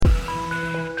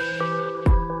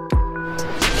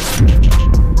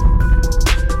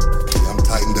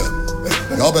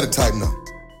Y'all better tighten up.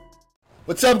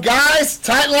 What's up, guys?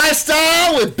 Titan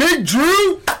Lifestyle with Big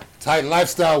Drew. Titan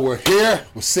Lifestyle, we're here.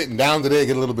 We're sitting down today,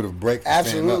 get a little bit of a break.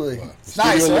 Absolutely. The It's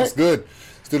studio nice, looks right? good.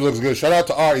 Studio looks good. Shout out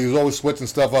to Art. He's always switching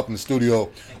stuff up in the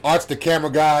studio. Art's the camera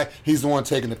guy. He's the one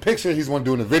taking the pictures. He's the one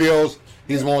doing the videos.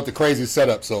 He's the one with the crazy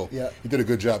setup. So he did a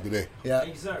good job today. Yeah.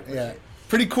 Yeah.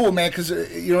 Pretty cool, man, because,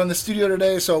 in the studio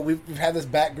today, so we've had this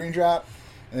back green drop,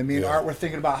 and then me and Art were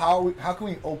thinking about how can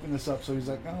we open this up. So he's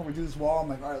like, oh, we do this wall. I'm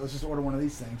like, all right, let's just order one of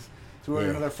these things. So we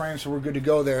ordered another frame, so we're good to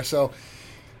go there. So,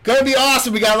 going to be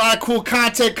awesome. We got a lot of cool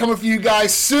content coming for you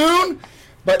guys soon.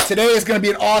 But today is going to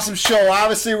be an awesome show.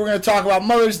 Obviously, we're going to talk about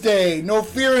Mother's Day, no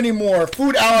fear anymore,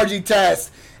 food allergy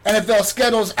test, NFL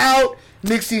schedules out,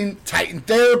 mixing Titan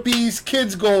therapies,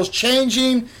 kids' goals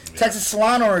changing, Texas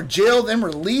salon owner jailed and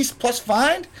released plus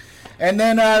fined, and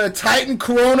then the Titan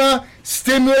Corona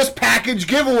stimulus package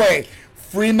giveaway,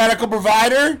 free medical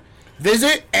provider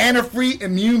visit, and a free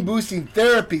immune boosting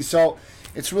therapy. So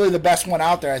it's really the best one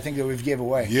out there, I think, that we've given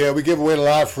away. Yeah, we give away a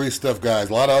lot of free stuff, guys.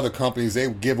 A lot of other companies, they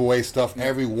give away stuff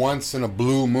every once in a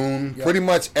blue moon. Pretty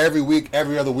much every week,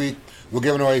 every other week, we're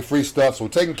giving away free stuff. So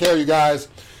we're taking care of you guys.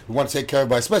 We want to take care of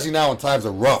everybody, especially now when times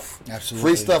are rough.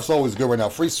 Absolutely. Free stuff's always good right now.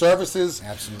 Free services,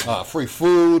 Absolutely. Free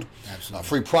food, Absolutely.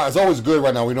 free prize. It's always good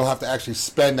right now. We don't have to actually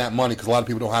spend that money because a lot of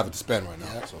people don't have it to spend right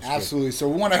now. So it's Absolutely. Good. So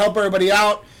we want to help everybody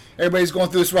out. Everybody's going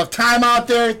through this rough time out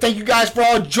there. Thank you guys for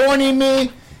all joining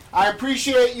me. I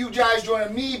appreciate you guys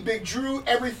joining me, Big Drew,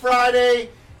 every Friday.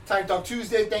 Titan Talk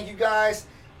Tuesday. Thank you guys.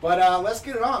 But let's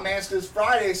get it on, man. It's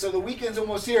Friday, so the weekend's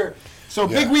almost here. So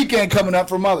big weekend coming up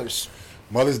for mothers.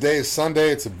 Mother's Day is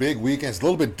Sunday. It's a big weekend. It's a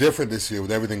little bit different this year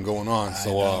with everything going on.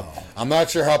 So I'm not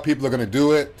sure how people are going to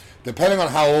do it. Depending on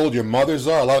how old your mothers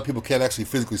are, a lot of people can't actually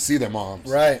physically see their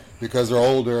moms. Right. Because they're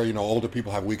older. Older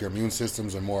people have weaker immune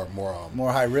systems and more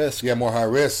high risk. Yeah, more high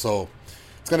risk. So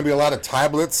it's going to be a lot of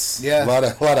tablets. Yeah. A lot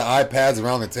of iPads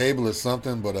around the table or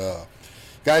something. But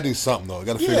got to do something, though.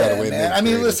 Got to figure out a way to make it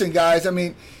creative. Listen, guys.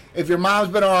 If your mom's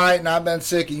been all right, not been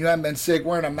sick, and you haven't been sick,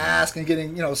 wearing a mask and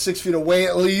getting 6 feet away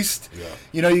at least,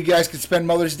 you guys could spend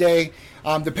Mother's Day,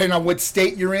 depending on what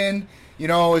state you're in,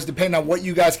 is depending on what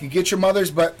you guys can get your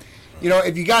mothers. But,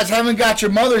 if you guys haven't got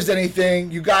your mothers anything,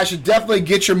 you guys should definitely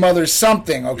get your mothers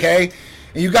something, okay?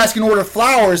 And you guys can order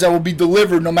flowers that will be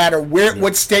delivered no matter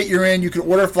what state you're in. You can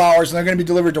order flowers, and they're going to be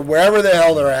delivered to wherever the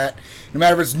hell they're at, no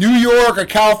matter if it's New York or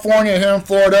California, here in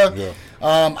Florida. Yeah.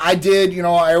 I did,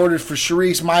 I ordered for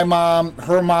Sharice, my mom,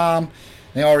 her mom.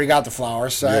 They already got the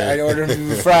flowers, so I ordered them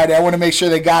Friday. I want to make sure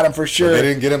they got them for sure. But they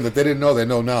didn't get them that they didn't know. They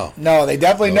know now. No, they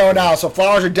definitely know now. So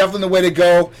flowers are definitely the way to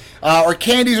go. Or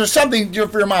candies or something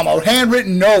for your mom. A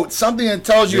handwritten note, something that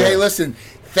tells you, hey, listen,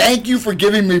 thank you for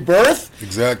giving me birth.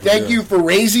 Exactly. Thank you for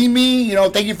raising me.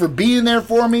 Thank you for being there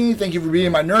for me. Thank you for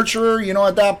being my nurturer,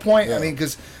 at that point. Yeah.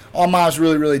 Because all moms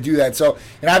really, really do that. So,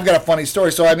 and I've got a funny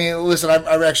story. So, listen,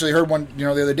 I've actually heard one, the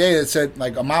other day that said,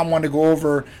 like, a mom wanted to go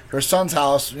over her son's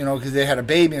house, because they had a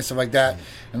baby and stuff like that.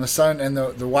 And the son and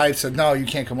the wife said, no, you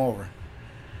can't come over.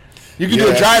 You can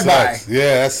do a drive-by.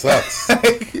 Yeah, that sucks.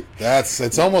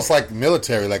 It's almost like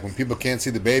military, like when people can't see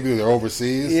the baby or they're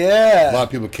overseas. Yeah. A lot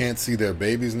of people can't see their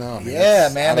babies now.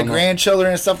 Man, the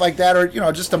grandchildren and stuff like that, or,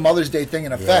 just a Mother's Day thing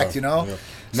in effect, Yeah.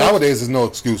 So, nowadays, there's no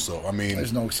excuse, though.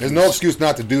 There's no excuse. There's no excuse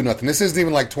not to do nothing. This isn't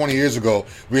even like 20 years ago.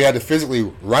 We had to physically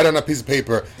write on a piece of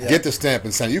paper, get the stamp,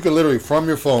 and send it. You can literally, from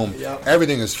your phone,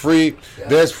 everything is free.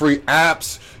 There's free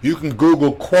apps. You can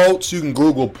Google quotes. You can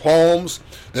Google poems.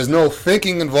 There's no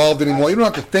thinking involved anymore. You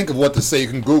don't have to think of what to say. You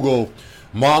can Google,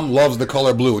 Mom loves the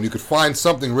color blue, and you could find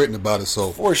something written about it.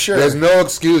 So for sure, there's no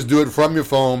excuse. Do it from your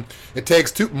phone. It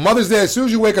takes Mother's Day, as soon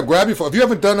as you wake up, grab your phone. If you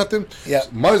haven't done nothing,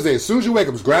 Mother's Day, as soon as you wake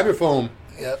up, just grab your phone.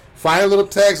 Find a little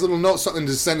text, little note, something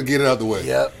to send to get it out of the way.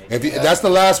 That's the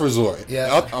last resort.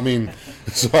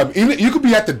 You could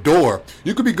be at the door.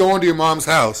 You could be going to your mom's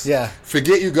house.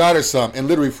 Forget you got her something, and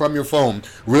literally from your phone,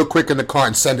 real quick in the car,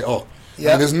 and send it.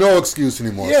 There's no excuse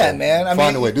anymore. Man.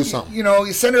 Find a way. Do something.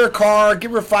 You send her a card,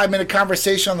 give her a 5-minute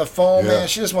conversation on the phone, man.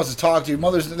 She just wants to talk to you.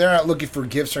 Mothers, they're not looking for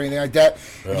gifts or anything like that.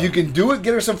 If you can do it,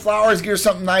 get her some flowers, get her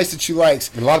something nice that she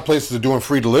likes. And a lot of places are doing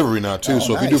free delivery now, too.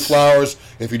 If you do flowers,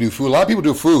 if you do food, a lot of people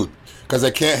do food because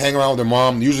they can't hang around with their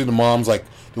mom. Usually the mom's like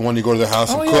the one you go to their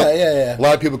house and cook. Yeah. A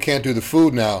lot of people can't do the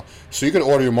food now, so you can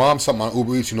order your mom something on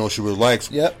Uber Eats. You know she really likes.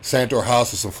 Yep. Send it to her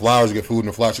house with some flowers. You get food in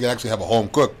the flowers. You can actually have a home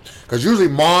cook because usually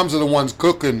moms are the ones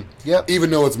cooking. Yep. Even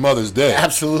though it's Mother's Day.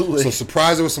 Absolutely. So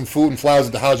surprise her with some food and flowers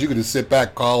at the house. You can just sit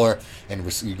back, call her, and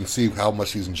you can see how much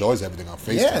she enjoys everything on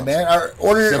FaceTime. Yeah, man.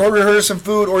 Order her some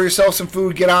food, order yourself some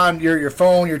food. Get on your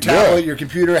phone, your tablet, your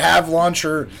computer. Have lunch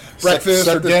or breakfast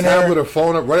set or the dinner. Tablet or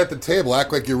phone up right at the table.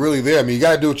 Act like you're really there. I mean, you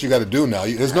got to do what you got to do now.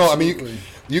 There's no. I mean,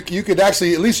 you could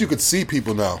actually, at least you could see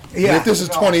people now. Yeah. And if this is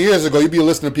 20 years ago, you'd be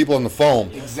listening to people on the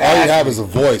phone. Exactly. All you have is a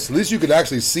voice. At least you could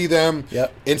actually see them.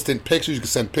 Yep. Instant pictures. You can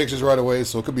send pictures right away.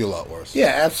 So it could be a lot worse. Yeah,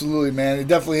 absolutely, man. It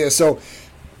definitely is. So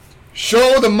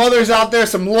show the mothers out there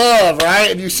some love,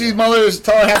 right? If you see mothers,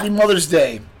 tell her Happy Mother's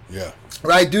Day. Yeah.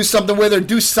 Right? Do something with her.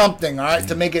 Do something, all right,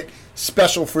 to make it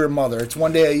special for your mother. It's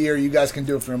one day a year. You guys can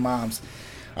do it for your moms.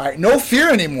 All right. No fear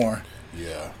anymore.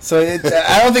 Yeah. So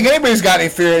I don't think anybody's got any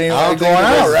fear anymore going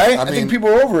out, right? I think people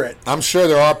are over it. I'm sure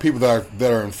there are people that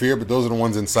are in fear, but those are the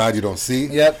ones inside you don't see.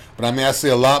 Yep. But I mean, I see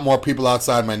a lot more people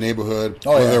outside my neighborhood,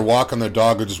 whether they're walking their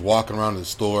dog or just walking around the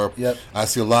store. Yep. I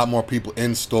see a lot more people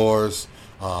in stores.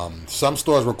 Some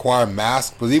stores require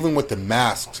masks, but even with the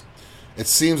masks, it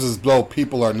seems as though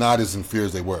people are not as in fear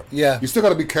as they were. Yeah. You still got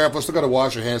to be careful. Still got to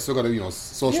wash your hands. Still got to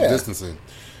social distancing.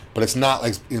 But it's not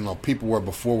like people were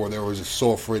before, where they were just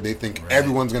so afraid. They think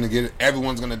everyone's gonna get it,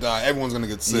 everyone's gonna die, everyone's gonna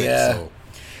get sick. Yeah. So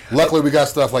luckily, we got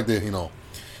stuff like the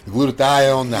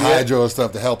glutathione, the hydro and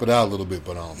stuff to help it out a little bit.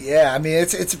 But yeah, I mean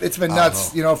it's been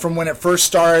nuts. From when it first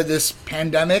started, this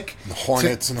pandemic, the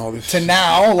hornets and all this to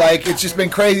now, like it's just been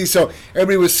crazy. So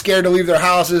everybody was scared to leave their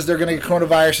houses. They're gonna get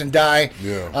coronavirus and die.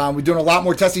 Yeah. We're doing a lot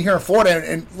more testing here in Florida.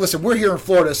 And listen, we're here in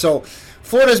Florida, so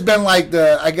Florida's been like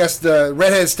the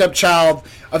redheaded stepchild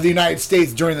of the United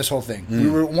States during this whole thing. We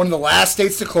were one of the last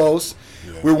states to close.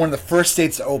 Yeah. We were one of the first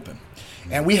states to open.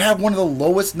 And we have one of the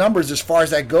lowest numbers as far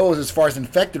as that goes, as far as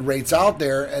infected rates out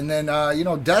there. And then,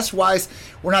 deaths-wise,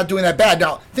 we're not doing that bad.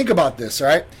 Now, think about this, all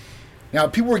right? Now,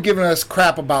 people were giving us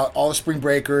crap about all the spring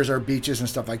breakers or beaches and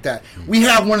stuff like that. We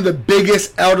have one of the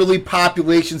biggest elderly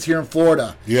populations here in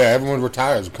Florida. Yeah, everyone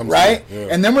retires. Right? Yeah.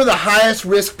 And then we're the highest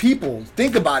risk people.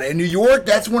 Think about it. In New York,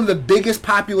 that's one of the biggest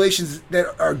populations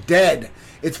that are dead.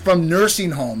 It's from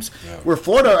nursing homes. Yeah. Where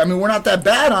Florida, I mean, we're not that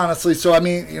bad, honestly. So, I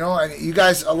mean, you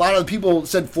guys, a lot of the people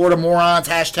said Florida morons,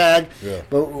 hashtag. Yeah.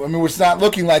 But, I mean, it's not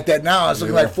looking like that now. It's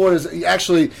looking like Florida's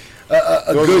actually...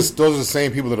 those are the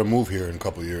same people that will move here in a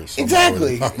couple of years. So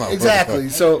exactly.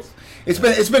 So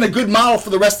it's been a good model for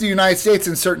the rest of the United States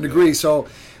in a certain degree. So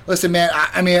listen, man.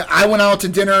 I went out to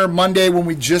dinner Monday when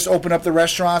we just opened up the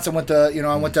restaurants. I went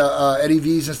to Eddie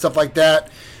V's and stuff like that.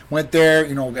 Went there.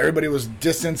 Everybody was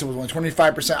distanced. It was only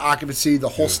 25% occupancy. The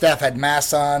whole staff had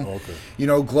masks on.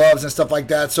 Okay. Gloves and stuff like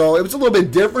that. So it was a little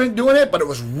bit different doing it, but it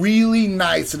was really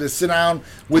nice to sit down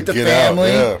with the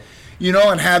family. Out,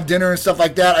 and have dinner and stuff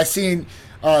like that. I seen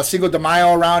Cinco de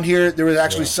Mayo around here. There was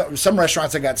actually some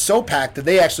restaurants that got so packed that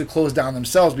they actually closed down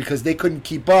themselves because they couldn't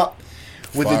keep up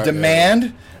with the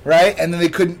demand, right? And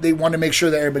then they wanted to make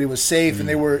sure that everybody was safe, and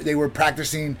they were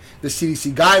practicing the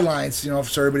CDC guidelines,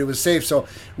 so everybody was safe. So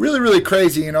really, really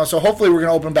crazy, So hopefully we're going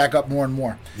to open back up more and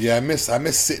more. Yeah, I miss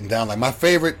sitting down. Like my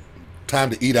favorite time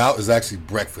to eat out is actually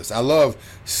breakfast. I love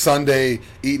Sunday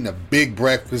eating a big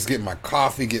breakfast, getting my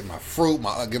coffee, getting my fruit,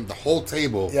 getting the whole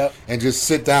table, and just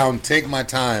sit down, take my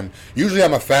time. Usually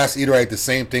I'm a fast eater. I eat the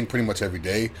same thing pretty much every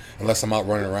day, unless I'm out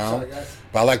running around.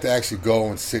 But I like to actually go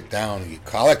and sit down and eat.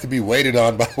 I like to be waited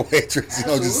on by a waitress,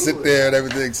 just sit there and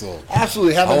everything. So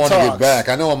absolutely, I want to get back.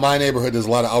 I know in my neighborhood there's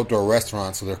a lot of outdoor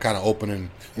restaurants, so they're kind of opening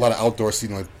a lot of outdoor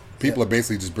seating. Like, people are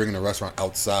basically just bringing the restaurant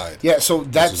outside. Yeah, so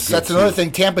that's another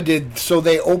thing Tampa did. So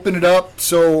they opened it up.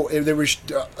 So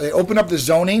they opened up the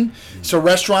zoning, so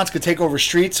restaurants could take over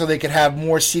streets, so they could have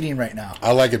more seating right now.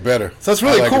 I like it better. So it's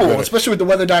really cool, especially with the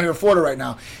weather down here in Florida right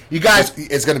now. You guys,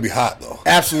 it's going to be hot though.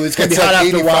 Absolutely, it's going to be hot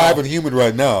after a while. 85 and humid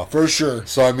right now, for sure.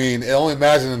 So I mean, only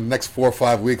imagine in the next 4 or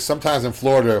 5 weeks. Sometimes in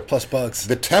Florida, plus bugs.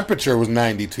 The temperature was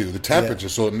 92. The temperature,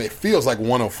 so it feels like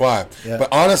 105. Yeah. But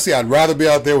honestly, I'd rather be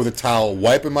out there with a towel,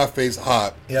 wiping my face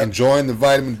hot. Yep. Enjoying the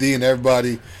vitamin D and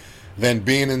everybody than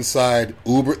being inside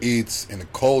Uber Eats in a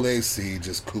cold AC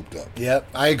just cooped up. Yep,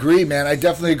 I agree, man. I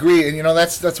definitely agree. And,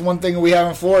 that's one thing we have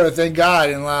in Florida, thank God.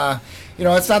 And,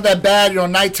 it's not that bad.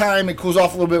 Nighttime, it cools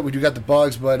off a little bit. We do got the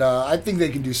bugs, but I think they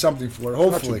can do something for it,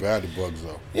 hopefully. Not too bad, the bugs,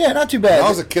 though. Yeah, not too bad. When I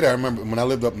was a kid, I remember when I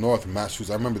lived up north in Massachusetts,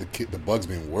 I remember the bugs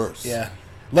being worse. Yeah.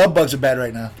 Love bugs are bad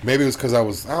right now. Maybe it was because I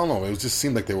don't know, it just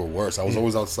seemed like they were worse. I was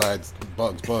always outside,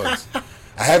 bugs.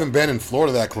 I haven't been in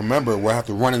Florida that I can remember where I have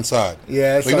to run inside.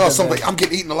 Yeah, it's something I'm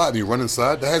getting eaten alive. And you run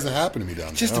inside. That hasn't happened to me down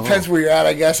there. It just depends where you're at,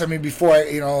 I guess. I mean, before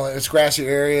it's grassy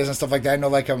areas and stuff like that. I know,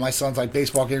 like my son's like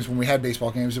baseball games. When we had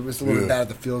baseball games, it was a little bit bad at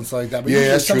the field and stuff like that. But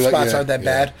usually some spots aren't that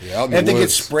bad. Yeah, and if they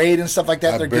get sprayed and stuff like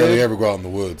that, they're good. I barely ever go out in the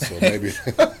woods, so maybe.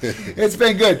 It's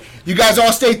been good. You guys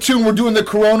all stay tuned. We're doing the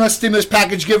Corona stimulus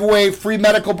package giveaway, free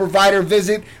medical provider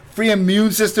visit, free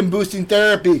immune system boosting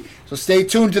therapy. So stay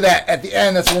tuned to that. At the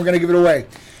end, that's when we're going to give it away.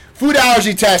 Food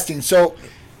allergy testing. So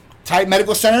Titan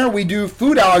Medical Center, we do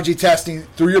food allergy testing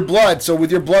through your blood. So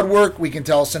with your blood work, we can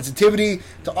tell sensitivity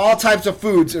to all types of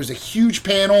foods. There's a huge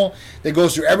panel that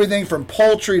goes through everything from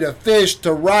poultry to fish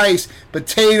to rice,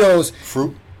 potatoes,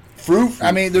 fruit.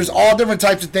 I mean, there's all different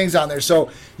types of things on there. So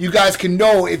you guys can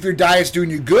know if your diet's doing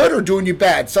you good or doing you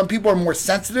bad. Some people are more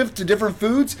sensitive to different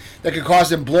foods that could cause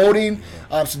them bloating,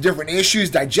 some different issues,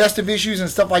 digestive issues and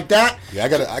stuff like that. Yeah,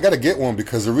 I gotta get one,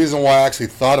 because the reason why I actually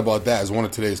thought about that is one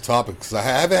of today's topics. I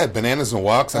haven't had bananas in a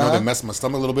while, because I know they mess my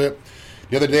stomach a little bit.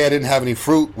 The other day I didn't have any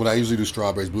fruit when I usually do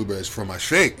strawberries, blueberries for my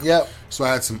shake. Yep. So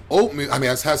I had some oatmeal. I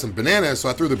just had some bananas, so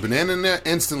I threw the banana in there.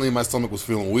 Instantly my stomach was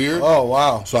feeling weird. Oh,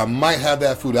 wow. So I might have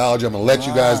that food allergy. I'm going to let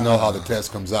you guys know how the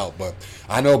test comes out. But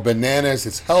I know bananas,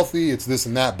 it's healthy, it's this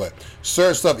and that. But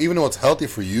certain stuff, even though it's healthy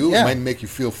for you, it might make you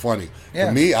feel funny. Yeah.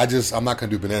 For me, I'm not going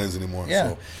to do bananas anymore. Yeah.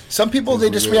 So some people, they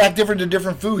just react different to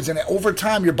different foods. And over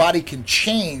time, your body can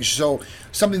change. So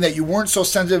something that you weren't so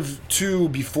sensitive to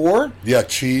before. Yeah,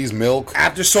 cheese, milk.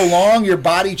 After so long, your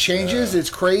body changes. It's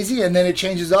crazy. And then it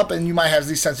changes up, and you might have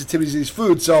these sensitivities to these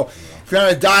foods. So if you're on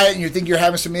a diet and you think you're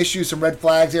having some issues, some red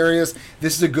flags areas,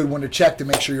 this is a good one to check to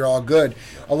make sure you're all good.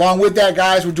 Along with that,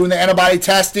 guys, we're doing the antibody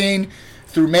testing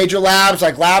through major labs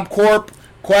like LabCorp,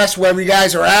 Quest, wherever you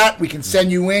guys are at. We can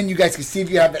send you in. You guys can see if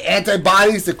you have the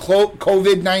antibodies to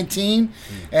COVID-19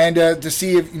 and to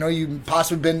see if you've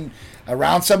possibly been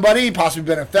around somebody, possibly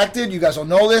been infected. You guys will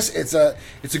know this. It's a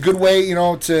good way,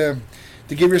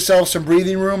 to give yourself some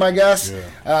breathing room, I guess,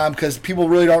 because people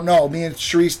really don't know. Me and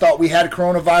Sharice thought we had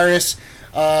coronavirus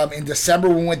in December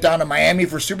when we went down to Miami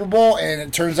for Super Bowl, and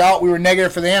it turns out we were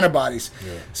negative for the antibodies.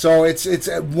 Yeah. So it's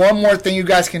one more thing you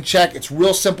guys can check. It's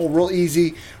real simple, real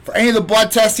easy. For any of the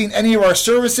blood testing, any of our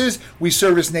services, we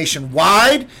service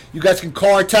nationwide. You guys can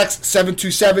call or text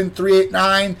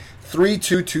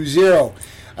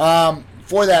 727-389-3220.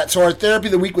 For that. So our therapy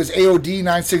of the week was AOD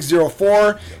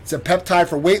 9604. It's a peptide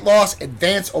for weight loss,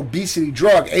 advanced obesity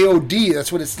drug. AOD,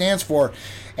 that's what it stands for.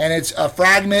 And it's a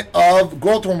fragment of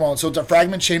growth hormone. So it's a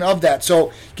fragment chain of that.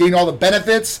 So getting all the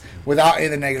benefits without any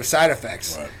of the negative side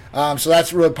effects. Right. So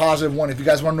that's a really positive one. If you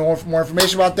guys want to know more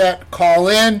information about that, call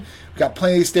in. We've got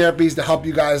plenty of these therapies to help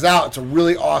you guys out. It's a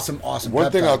really awesome One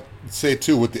peptide. thing I'll say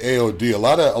too with the AOD, a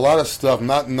lot of stuff,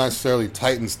 not necessarily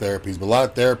Titan's therapies, but a lot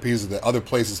of therapies that other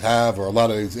places have, or a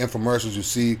lot of these infomercials you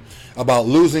see about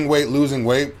losing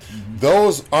weight,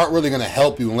 those aren't really going to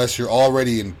help you unless you're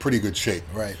already in pretty good shape.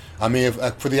 Right. I mean,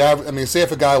 say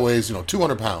if a guy weighs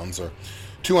 200 pounds or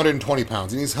 220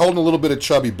 pounds and he's holding a little bit of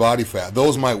chubby body fat,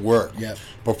 those might work. Yeah.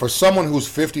 But for someone who's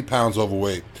 50 pounds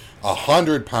overweight,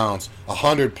 100 pounds,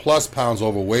 100 plus pounds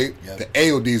overweight, the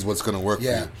AOD is what's going to work for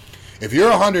you. If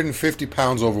you're 150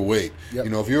 pounds overweight,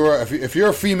 if you're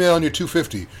a female and you're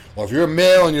 250, or if you're a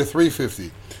male and you're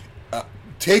 350,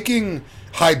 taking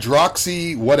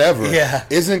hydroxy whatever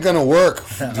isn't going to work.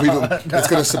 It's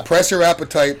going to suppress your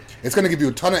appetite. It's going to give you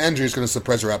a ton of energy. It's going to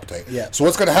suppress your appetite. So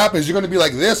what's going to happen is you're going to be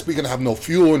like this, but you're going to have no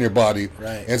fuel in your body.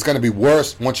 Right. And it's going to be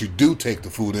worse once you do take the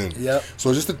food in.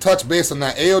 So just to touch base on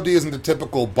that, AOD isn't the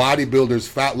typical bodybuilder's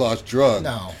fat loss drug.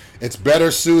 No. It's better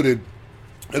suited.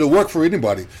 It'll work for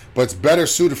anybody, but it's better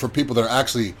suited for people that are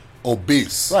actually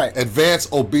obese. Right.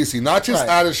 Advanced obesity, not just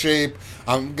out of shape.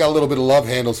 Got a little bit of love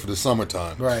handles for the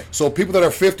summertime. Right. So people that are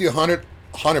 50, 100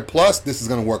 plus, this is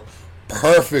going to work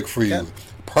perfect for you.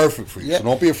 Perfect for you. So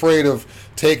don't be afraid of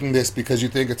taking this because you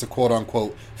think it's a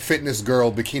quote-unquote fitness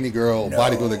girl, bikini girl,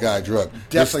 bodybuilder guy drug.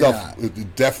 Definitely this stuff,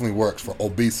 it definitely works for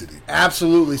obesity.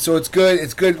 Absolutely. So it's good.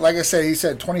 It's good. Like I said, he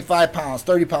said 25 pounds,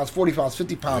 30 pounds, 40 pounds,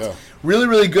 50 pounds. Yeah. Really,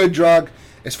 really good drug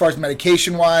as far as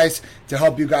medication-wise to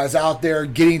help you guys out there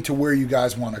getting to where you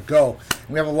guys want to go. And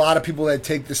we have a lot of people that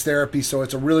take this therapy, so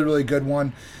it's a really, really good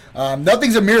one.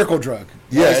 Nothing's a miracle drug.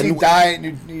 And diet,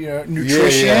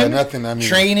 nutrition, nothing.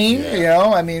 Training.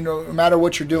 No matter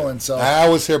what you're doing. So I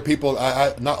always hear people.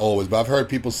 I not always, but I've heard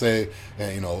people say,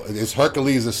 is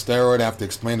Hercules a steroid? I have to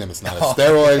explain to them it's not a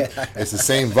steroid. It's the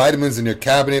same vitamins in your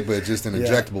cabinet, but it's just in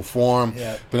injectable form.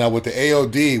 But now with the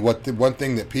AOD, one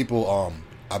thing that people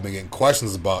I've been getting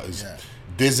questions about is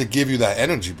does it give you that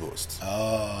energy boost?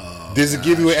 Oh, does it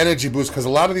give you an energy boost? Because a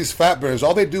lot of these fat burners,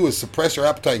 all they do is suppress your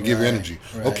appetite and give you energy.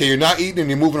 Right. Okay, you're not eating and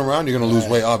you're moving around, you're going to lose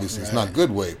weight, obviously. It's not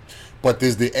good weight. But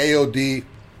does the AOD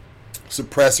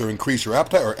suppress or increase your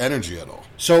appetite or energy at all?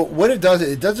 So what it does,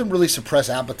 it doesn't really suppress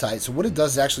appetite. So what it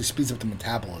does is actually speeds up the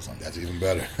metabolism. That's even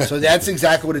better. So that's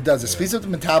exactly what it does. It speeds up the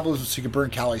metabolism so you can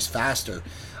burn calories faster.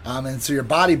 And so your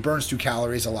body burns through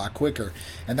calories a lot quicker.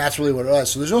 And that's really what it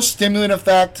does. So there's no stimulant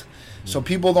effect. So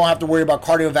people don't have to worry about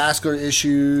cardiovascular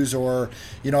issues or,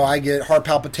 I get heart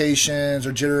palpitations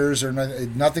or jitters or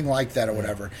nothing like that or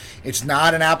whatever. It's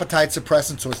not an appetite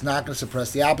suppressant, so it's not going to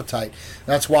suppress the appetite.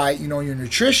 That's why, your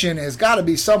nutrition has got to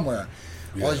be somewhere.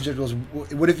 Yeah. All these goes,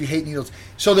 what if you hate needles?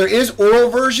 So there is oral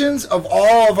versions of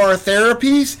all of our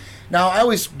therapies. Now, I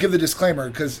always give the disclaimer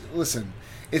because, listen,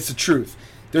 it's the truth.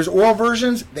 There's oral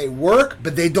versions, they work,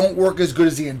 but they don't work as good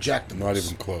as the injectables. Not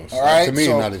even close. All right? To me,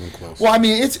 not even close. Well, I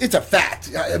mean, it's a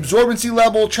fact. Absorbency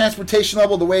level, transportation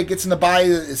level, the way it gets in the body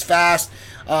is fast.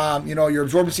 Your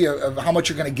absorbency of how much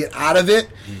you're going to get out of it.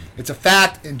 It's a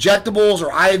fact. Injectables or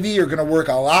IV are going to work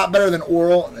a lot better than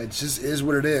oral. It just is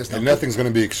what it is. And nothing's going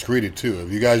to be excreted, too.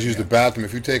 If you guys use the bathroom,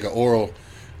 if you take an oral...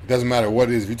 It doesn't matter what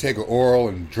it is. If you take an oral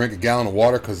and drink a gallon of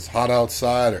water because it's hot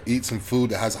outside, or eat some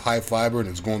food that has high fiber and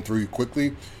it's going through you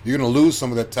quickly, you're going to lose some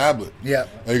of that tablet. Yeah.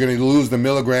 Or you're going to lose the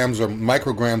milligrams or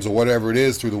micrograms or whatever it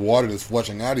is through the water that's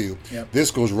flushing out of you. Yep. This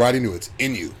goes right into it. It's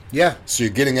in you. Yeah. So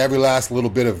you're getting every last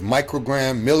little bit of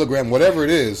microgram, milligram, whatever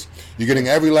it is. You're getting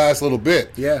every last little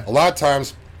bit. Yeah. A lot of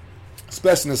times,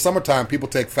 especially in the summertime, people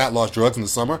take fat loss drugs in the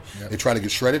summer. Yep. They try to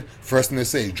get shredded. First thing they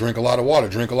say, drink a lot of water,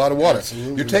 drink a lot of water.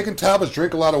 Absolutely. You're taking tablets,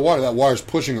 drink a lot of water. That water is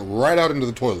pushing it right out into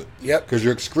the toilet. Yep. Because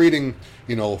you're excreting,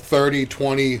 30,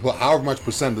 20, however much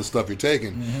percent of the stuff you're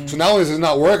taking. Mm-hmm. So not only is it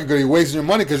not working good, you're wasting your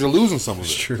money because you're losing some of it.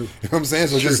 It's true. You know what I'm saying?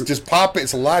 So just pop it.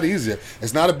 It's a lot easier.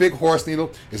 It's not a big horse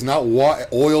needle. It's not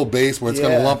oil based where it's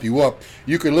going to lump you up.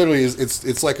 You could literally,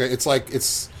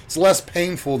 it's less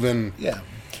painful than... Yeah.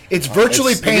 It's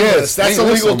virtually painless. That's a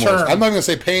legal term. I'm not going to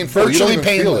say painful. Virtually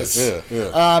painless.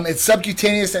 Yeah. It's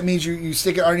subcutaneous. That means you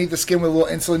stick it underneath the skin with a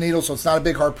little insulin needle, so it's not a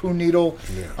big harpoon needle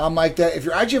like that. If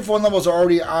your IGF-1 levels are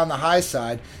already on the high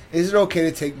side, is it okay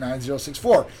to take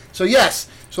 9064? So yes.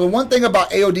 So the one thing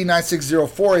about AOD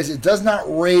 9604 is it does not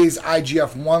raise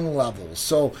IGF-1 levels.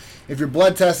 So if you're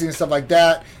blood testing and stuff like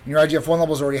that, and your IGF-1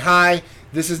 level is already high,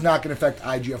 this is not going to affect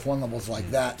IGF-1 levels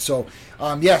like that. So,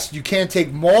 yes, you can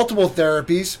take multiple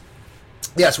therapies.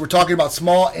 Yes, we're talking about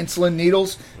small insulin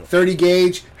needles, 30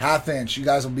 gauge, half inch. You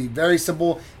guys will be very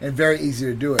simple and very easy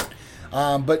to do it.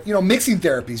 But, mixing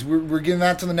therapies, we're getting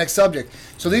on to the next subject.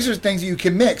 So these are things that you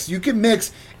can mix. You can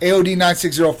mix AOD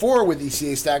 9604 with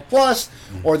ECA Stack Plus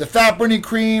or the Fat Burning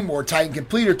Cream or Tighten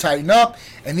Complete or Tighten Up.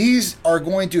 And these are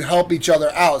going to help each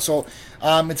other out. So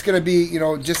it's going to be,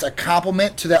 just a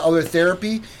complement to that other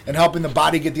therapy and helping the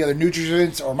body get the other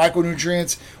nutrients or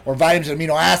micronutrients or vitamins and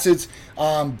amino acids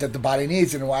that the body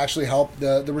needs, and it will actually help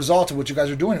the results of what you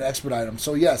guys are doing and expedite them.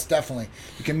 So, yes, definitely,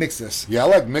 you can mix this. Yeah, I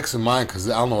like mixing mine because,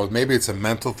 I don't know, maybe it's a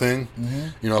mental thing.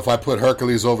 Mm-hmm. If I put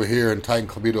Hercules over here and Titan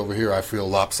Complete over here, I feel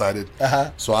lopsided.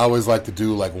 Uh-huh. So I always like to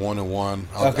do like 1 and 1.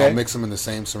 I'll mix them in the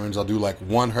same syringe. I'll do like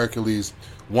 1 Hercules,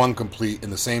 1 Complete in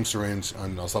the same syringe,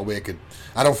 and so that way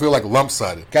I don't feel like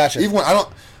lump-sided. Gotcha. Even when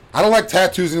I don't like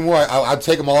tattoos anymore. I'd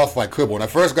take them all off if I could. But when I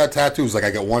first got tattoos, like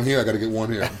I got one here, I got to get one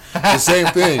here. The same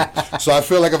thing. So I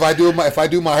feel like if I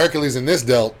do my Hercules in this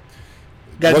delt,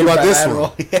 what about this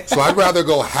one? Yeah. So I'd rather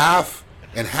go half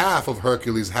and half of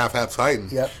Hercules, half Titan.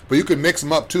 Yep. But you can mix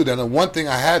them up too. Then the one thing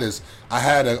I had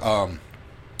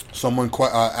someone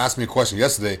asked me a question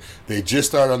yesterday. They just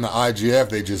started on the IGF.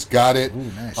 They just got it.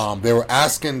 Ooh, nice. They were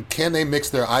asking, can they mix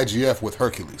their IGF with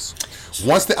Hercules?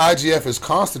 Once the IGF is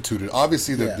constituted,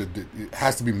 obviously it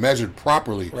has to be measured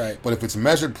properly. Right. But if it's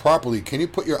measured properly, can you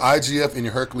put your IGF and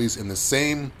your Hercules in the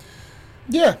same?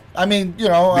 Yeah, I mean,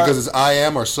 because it's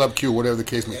IM or sub-Q, whatever the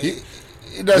case may be.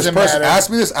 It doesn't this person matter. asked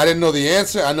me this. I didn't know the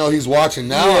answer. I know he's watching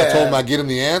now. Yeah. I told him I'd get him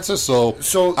the answer. So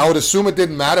I would assume it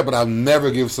didn't matter, but I'll never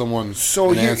give someone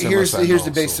an answer. Here's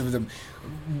the base of them.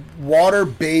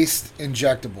 Water-based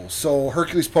injectables. So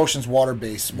Hercules Potion's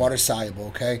water-based, water-soluble,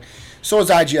 okay? So is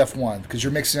IGF-1 because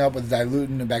you're mixing it up with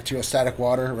dilutant and bacteriostatic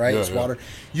water, right? It's water.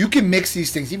 You can mix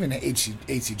these things, even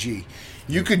HCG.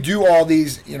 You could do all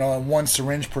these, in one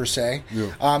syringe per se.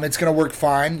 Yeah. It's going to work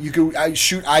fine. You could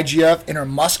shoot IGF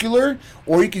intramuscular,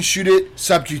 or you can shoot it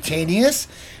subcutaneous.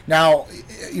 Now,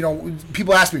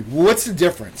 people ask me, what's the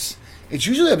difference? It's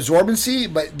usually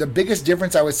absorbency, but the biggest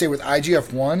difference I would say with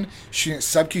IGF-1 shooting it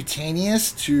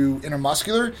subcutaneous to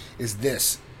intramuscular is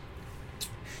this.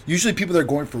 usually people that are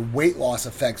going for weight loss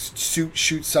effects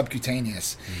shoot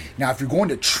subcutaneous. Now, if you're going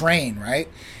to train, right,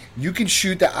 you can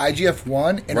shoot the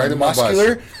IGF-1 in a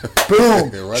muscular,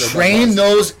 boom, train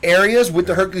those areas with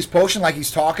the Hercules Potion like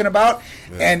he's talking about,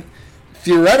 and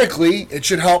theoretically, it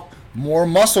should help more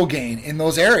muscle gain in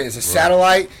those areas. The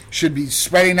satellite should be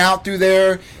spreading out through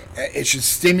there. It should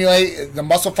stimulate the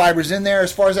muscle fibers in there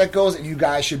as far as that goes, and you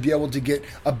guys should be able to get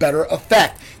a better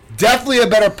effect. Definitely a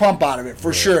better pump out of it,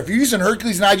 for sure. If you're using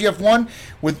Hercules and IGF-1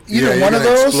 with either one of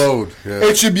those,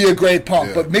 it should be a great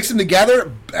pump. But mix them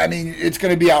together, I mean, it's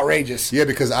going to be outrageous. Yeah,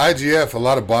 because IGF, a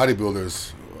lot of bodybuilders,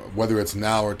 whether it's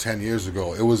now or 10 years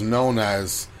ago, it was known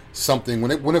as something,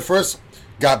 when it first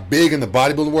got big in the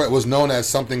bodybuilding world, it was known as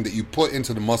something that you put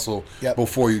into the muscle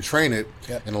before you train it,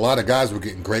 and a lot of guys were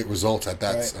getting great results at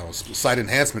that site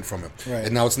enhancement from it.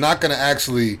 And now it's not going to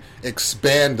actually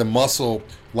expand the muscle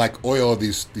like oil of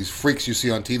these freaks you see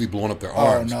on TV blowing up their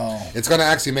arms. It's going to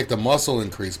actually make the muscle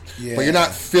increase, but you're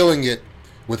not filling it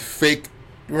with fake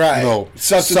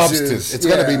substance. It's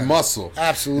going to be muscle.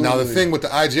 Absolutely. Now the thing with the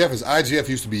IGF is IGF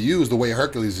used to be used the way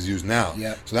Hercules is used now.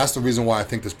 So that's the reason why I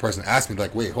think this person asked me,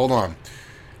 like, wait, hold on.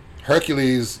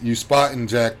 Hercules, you spot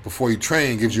inject before you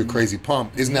train, gives you a crazy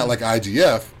pump. Isn't that like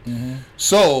IGF?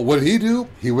 So what did he do?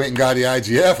 He went and got the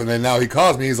IGF, and then now he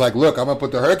calls me. He's like, look, I'm going to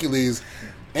put the Hercules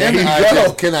and the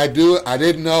IGF. Can I do it? I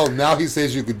didn't know. Now he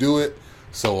says you could do it.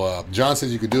 So John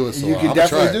says you could do it. So you can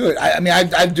definitely do it. I mean,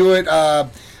 I do it.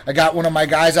 I got one of my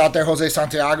guys out there, Jose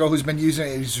Santiago, who's been using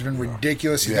it. He's been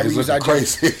ridiculous. He's never used IGF.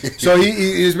 Crazy. So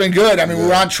he's been good. I mean,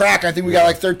 we're on track. I think we got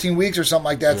like 13 weeks or something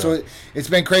like that. So it's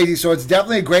been crazy. So it's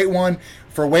definitely a great one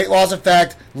for weight loss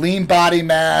effect, lean body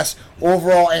mass,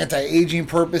 overall anti-aging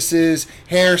purposes,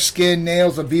 hair, skin,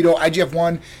 nails, libido.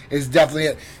 IGF-1 is definitely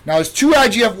it. Now, there's two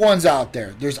IGF-1s out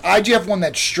there. There's IGF-1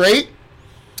 that's straight,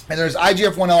 and there's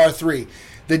IGF-1 LR3.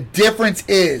 The difference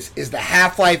is the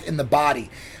half-life in the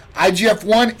body.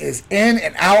 IGF-1 is in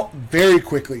and out very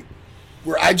quickly,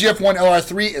 where IGF-1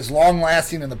 LR3 is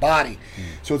long-lasting in the body.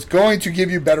 So it's going to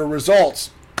give you better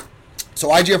results. So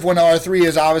IGF-1 LR3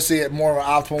 is obviously more of an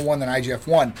optimal one than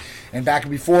IGF-1. And back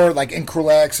before, like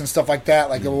Increlex and stuff like that,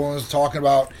 like the one I was talking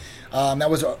about, that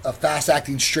was a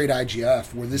fast-acting straight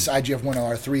IGF, where this IGF-1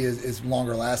 LR3 is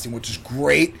longer-lasting, which is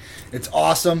great. It's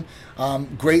awesome.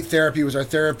 Great therapy was our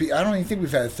therapy. I don't even think we've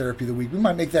had a therapy of the week. We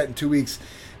might make that in 2 weeks.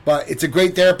 But it's a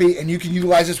great therapy, and you can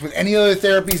utilize this with any other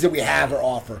therapies that we have or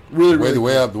offer. Really, really the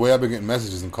way I've been getting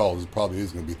messages and calls, it probably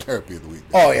is going to be therapy of the week.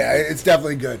 Oh, yeah, it's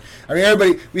definitely good. I mean,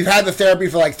 everybody, we've had the therapy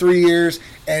for like 3 years,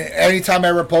 and anytime I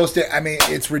ever post it, I mean,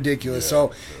 it's ridiculous.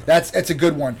 So that's a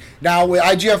good one. Now, with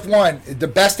IGF-1, the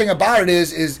best thing about it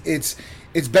is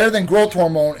it's better than growth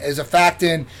hormone as a fact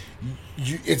in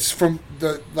it's from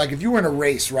the, like if you were in a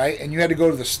race, right, and you had to go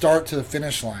to the start to the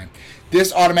finish line,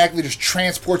 this automatically just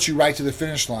transports you right to the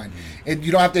finish line. And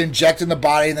you don't have to inject in the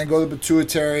body and then go to the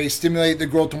pituitary, stimulate the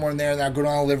growth hormone there, and then go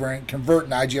down the liver and convert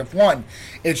into IGF-1.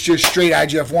 It's just straight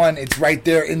IGF-1. It's right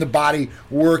there in the body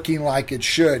working like it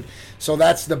should. So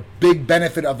that's the big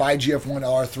benefit of IGF-1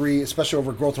 LR3, especially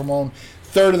over growth hormone.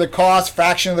 Third of the cost,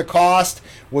 fraction of the cost,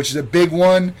 which is a big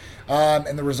one,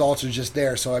 and the results are just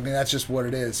there. So, I mean, that's just what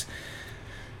it is.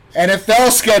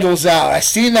 NFL schedule's out. I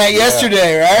seen that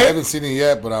yesterday, right? I haven't seen it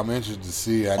yet, but I'm interested to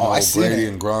see. I know Brady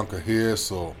and Gronk are here,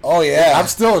 so. Oh yeah, I'm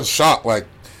still in shock. Like,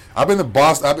 I've been to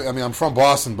Boston. I'm from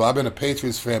Boston, but I've been a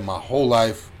Patriots fan my whole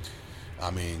life.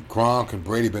 I mean, Gronk and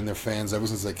Brady been their fans ever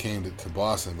since they came to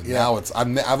Boston. But now it's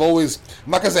I've always,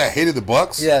 I'm not gonna say I hated the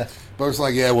Bucks. Yeah. But it's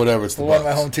like, whatever. It's the one Bucks.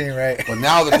 My home team, right? But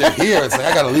now that they're here, it's like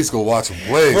I got to at least go watch them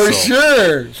play. For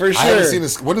sure. I haven't seen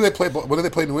this. When do they play? When do they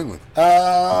play New England?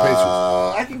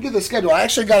 I can get the schedule. I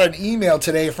actually got an email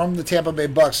today from the Tampa Bay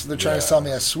Bucks. They're trying to sell me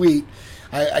a suite.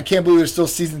 I can't believe there's still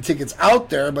season tickets out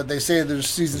there, but they say there's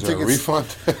season tickets. A refund?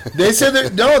 They said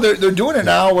they're doing it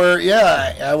now. Where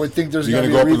I would think there's going to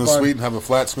be a refund. You gonna go up in the suite and have a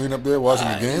flat screen up there watching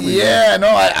the game?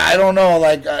 I don't know.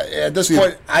 Like at this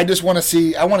point, I just want to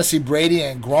see. I want to see Brady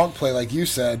and Gronk play, like you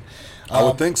said. I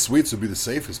would think suites would be the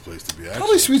safest place to be. Actually.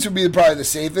 Probably suites would be probably the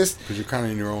safest because you're kind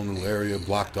of in your own little area,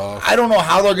 blocked off. I don't know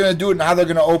how they're going to do it and how they're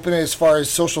going to open it as far as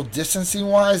social distancing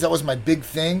wise. That was my big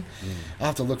thing. I'll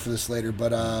have to look for this later,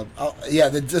 but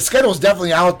the schedule's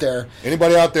definitely out there.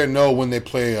 Anybody out there know when they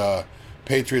play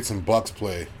Patriots and Bucks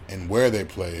play and where they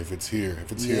play? If it's here,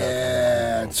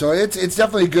 so it's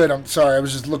definitely good. I'm sorry, I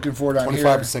was just looking for it on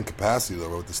 25% capacity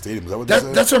though with the stadium. Is that what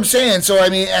that's what I'm saying. So I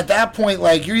mean, at that point,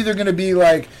 like you're either going to be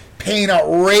like paying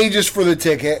outrageous for the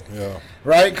ticket,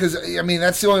 right? Because I mean,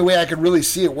 that's the only way I could really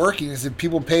see it working is if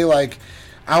people pay like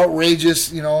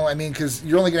outrageous, I mean, because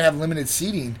you're only going to have limited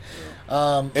seating.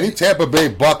 Any Tampa Bay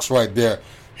Bucks right there,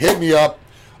 hit me up.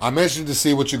 I'm interested to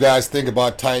see what you guys think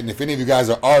about Titan. If any of you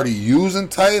guys are already using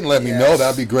Titan, let me know.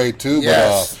 That'd be great too.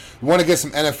 Yes. But we want to get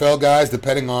some NFL guys,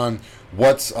 depending on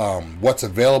what's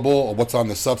available or what's on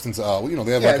the substance. They have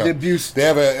the abuse. They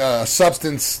have a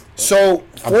substance. So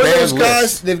for those guys,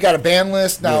 list. they've got a ban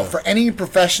list now. For any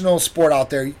professional sport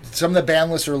out there, some of the ban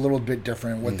lists are a little bit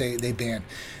different. What they ban.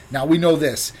 Now we know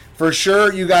this for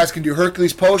sure. You guys can do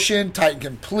Hercules Potion, Titan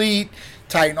Complete,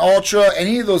 Titan Ultra,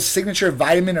 any of those signature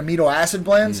vitamin amino acid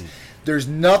blends. There's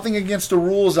nothing against the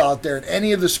rules out there in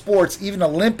any of the sports, even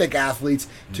Olympic athletes,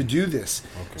 to do this.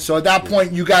 Okay. So at that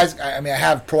point, you guys, I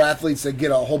have pro athletes that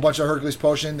get a whole bunch of Hercules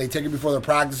Potion. They take it before their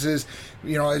practices.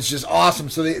 It's just awesome.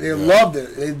 So they loved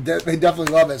it. They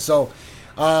definitely love it. So,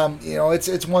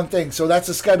 it's one thing. So that's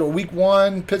the schedule. Week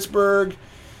 1, Pittsburgh.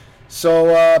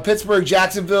 So Pittsburgh,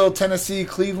 Jacksonville, Tennessee,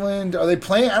 Cleveland. Are they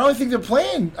playing? I don't think they're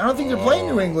playing. I don't think they're playing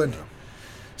New England.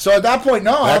 So at that point,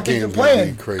 no, I don't think they're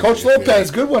playing. Coach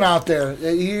Lopez, good one out there.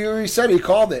 He already said he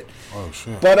called it. Oh,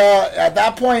 shit. But at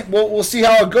that point, we'll see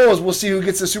how it goes. We'll see who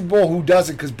gets the Super Bowl, who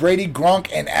doesn't. Because Brady,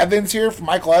 Gronk, and Evans here, for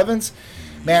Michael Evans,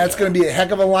 man, it's going to be a heck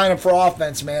of a lineup for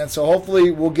offense, man. So hopefully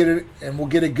we'll get it, and we'll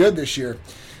get it good this year.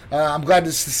 I'm glad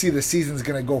to see the season's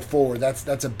going to go forward.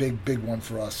 That's a big one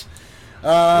for us.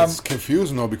 It's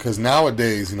confusing, though, because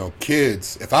nowadays,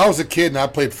 kids, if I was a kid and I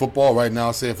played football right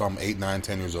now, say if I'm 8, 9,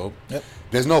 10 years old,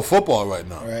 there's no football right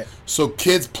now. Right. So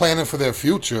kids planning for their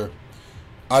future,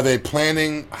 are they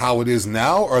planning how it is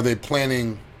now, or are they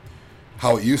planning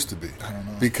how it used to be? I don't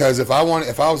know. Because if I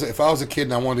was a kid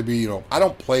and I wanted to be, I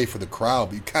don't play for the crowd,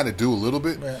 but you kind of do a little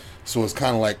bit. Right. So it's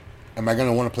kind of like, am I going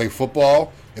to want to play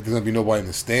football if there's going to be nobody in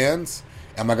the stands?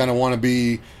 Am I going to want to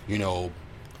be,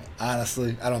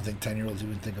 Honestly, I don't think 10-year-olds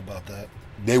even think about that.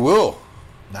 They will.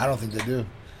 I don't think they do.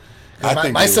 I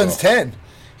think my they son's will. 10.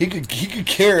 He could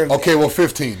care. Okay, well,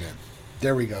 15 then.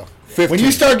 There we go. 15. When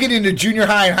you start getting to junior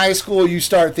high and high school, you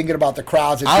start thinking about the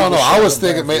crowds. And I don't know. I was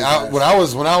thinking, when I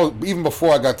was even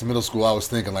before I got to middle school, I was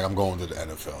thinking like I'm going to the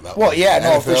NFL.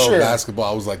 NFL, for sure.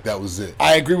 Basketball, I was like, that was it.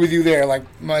 I agree with you there. Like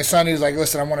my son, he was like,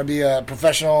 "Listen, I want to be a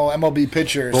professional MLB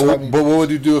pitcher." But, but what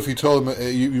would you do if you told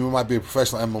him you might be a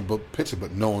professional MLB pitcher,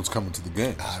 but no one's coming to the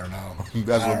game? I don't know.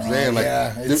 That's what I'm saying. Like,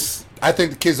 yeah, I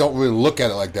think the kids don't really look at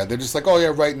it like that. They're just like, oh,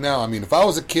 yeah, right now. I mean, if I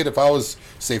was a kid, if I was,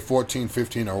 say, 14,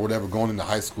 15 or whatever, going into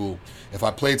high school, if I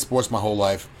played sports my whole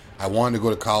life, I wanted to go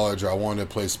to college or I wanted to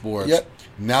play sports. Yep.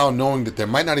 Now knowing that there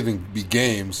might not even be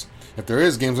games, if there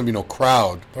is games, there'll be no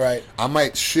crowd. Right. I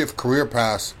might shift career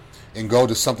paths and go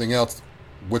to something else,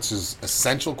 which is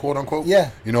essential, quote unquote. Yeah.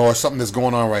 Or something that's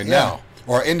going on right now.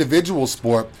 Or individual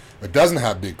sport that doesn't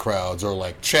have big crowds, or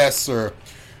like chess or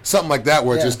something like that,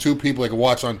 where it's just two people they can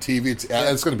watch on TV.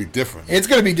 It's going to be different. It's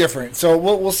going to be different. So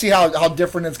we'll see how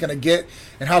different it's going to get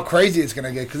and how crazy it's going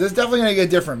to get, because it's definitely going to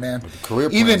get different, man. But the career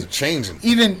plans are changing.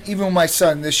 Even with my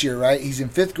son this year, right? He's in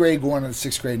 5th grade, going into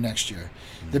 6th grade next year.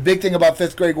 The big thing about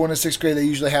 5th grade going to 6th grade, they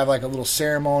usually have like a little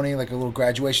ceremony, like a little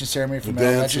graduation ceremony from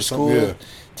elementary school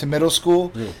to middle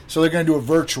school. Yeah. So they're going to do a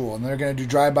virtual, and they're going to do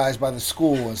drive-bys by the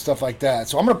school and stuff like that.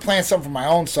 So I'm going to plan something for my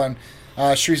own son.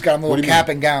 Shree's got him a little cap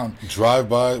and gown.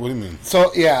 Drive-by? What do you mean?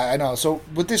 So, yeah, I know. So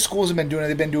what these schools have been doing,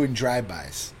 they've been doing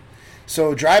drive-bys.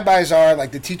 So drive-bys are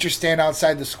like the teachers stand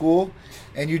outside the school,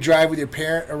 and you drive with your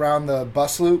parent around the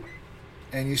bus loop,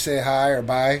 and you say hi or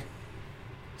bye.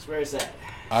 So where is that?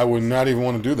 I would not even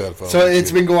want to do that. So it's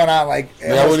been going on like...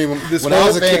 I wouldn't even... When I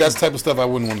was a kid, that's the type of stuff I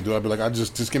wouldn't want to do. I'd be like,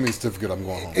 just give me a certificate, I'm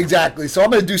going home. Exactly. So I'm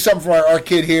going to do something for our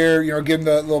kid here, give him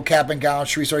the little cap and gown.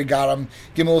 Shree's already got him.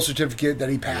 Give him a little certificate that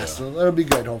he passed. Yeah. So that'll be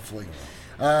good, hopefully.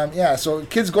 So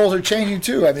kids' goals are changing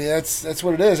too. I mean, that's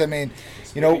what it is. I mean,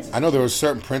 I know there were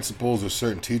certain principals or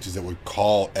certain teachers that would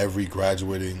call every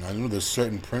graduating... I know there's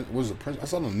certain... I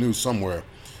saw on the news somewhere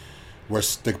where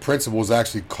the principal was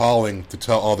actually calling to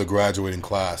tell all the graduating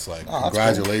class, like,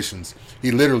 congratulations. Cool.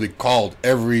 He literally called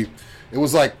every... It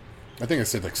was like, I think it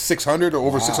said like 600 or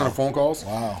over 600 phone calls.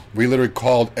 Wow. We literally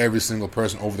called every single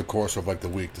person over the course of like the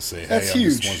week to say, hey, that's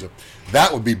huge.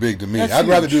 That would be big to me. That's I'd huge.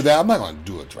 rather do that. I'm not going to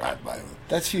do a drive-by.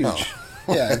 That's huge.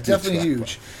 No. Yeah, it's definitely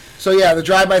huge. So, yeah, the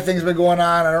drive-by thing's been going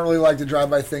on. I don't really like the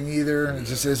drive-by thing either. It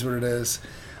just is what it is.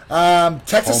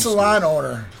 Texas Salon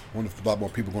owner. I wonder if a lot more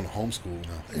people going to homeschool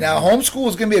now. Now, homeschool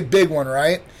is going to be a big one,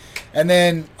 right? And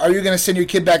then, are you going to send your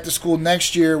kid back to school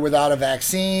next year without a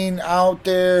vaccine out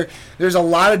there? There's a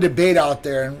lot of debate out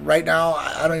there, and right now,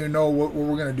 I don't even know what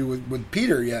we're going to do with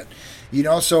Peter yet.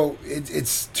 So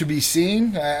it's to be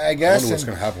seen, I guess. I wonder what's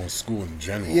going to happen with school in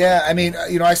general. Yeah, I mean,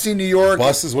 I see New York.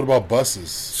 Buses? What about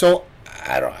buses? So,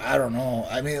 I don't know.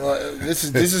 I mean, this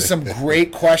is some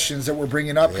great questions that we're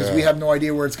bringing up because we have no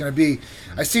idea where it's going to be.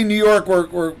 I see New York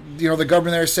where the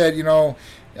governor there said,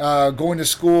 going to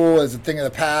school is a thing of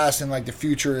the past, and like the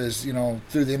future is,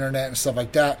 through the internet and stuff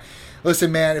like that.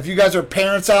 Listen, man, if you guys are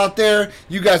parents out there,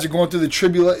 you guys are going through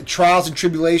the trials and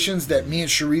tribulations that me and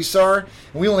Sharice are.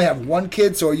 And we only have one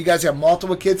kid, so you guys have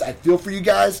multiple kids. I feel for you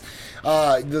guys.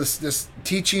 This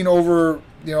teaching over,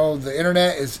 the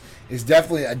internet is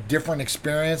definitely a different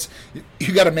experience.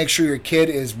 You got to make sure your kid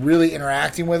is really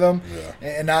interacting with them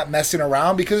and not messing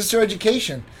around, because it's their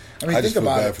education. I mean, I think just feel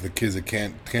about bad it. for the kids that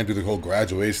can't do the whole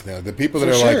graduation now. The people that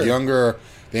are like younger,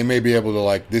 they may be able to,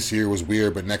 like, this year was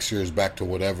weird, but next year is back to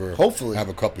whatever. Hopefully. Have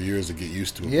a couple years to get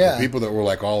used to it. Yeah. The people that were,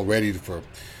 like, all ready for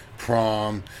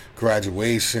prom,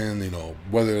 graduation,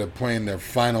 whether they're playing their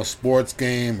final sports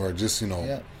game or just,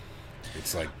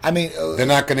 it's like, I mean, they're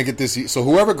not going to get this. So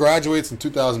whoever graduates in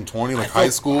 2020, like high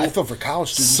school, I feel for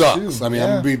college students sucks. too. I mean,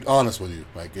 I'm going to be honest with you.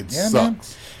 Like, it sucks. Man.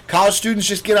 College students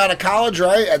just get out of college,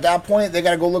 right? At that point, they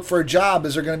got to go look for a job.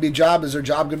 Is there going to be a job? Is their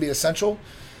job going to be essential?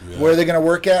 Yeah. Where are they going to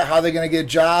work at? How are they going to get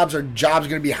jobs? Are jobs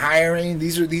going to be hiring?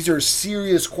 These are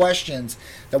serious questions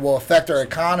that will affect our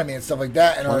economy and stuff like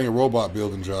that. And plenty of robot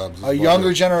building jobs. A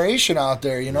younger generation out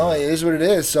there, it is what it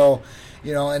is. So,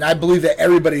 and I believe that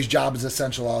everybody's job is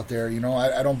essential out there.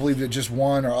 I don't believe that just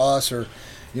one or us or,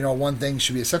 one thing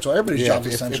should be essential. Everybody's job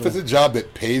is essential. If it's a job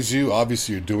that pays you,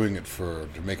 obviously you're doing it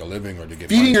to make a living or to get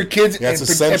feeding money. Your kids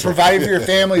and providing for your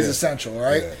family is essential,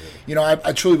 right? Yeah.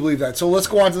 I truly believe that. So let's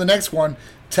go on to the next one.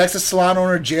 Texas salon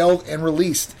owner jailed and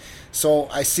released. So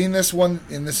I seen this one,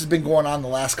 and this has been going on the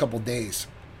last couple of days.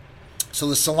 So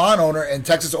the salon owner, and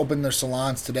Texas opened their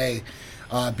salons today,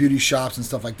 beauty shops and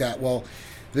stuff like that. Well,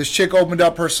 this chick opened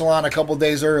up her salon a couple of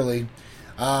days early.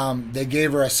 They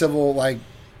gave her a civil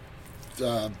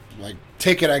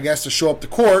ticket, I guess, to show up to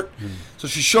court. So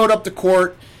she showed up to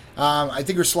court. I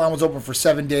think her salon was open for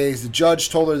 7 days. The judge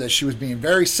told her that she was being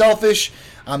very selfish,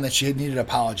 that she had needed to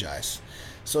apologize.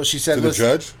 So she said, to the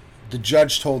judge? The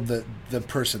judge told the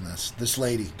person this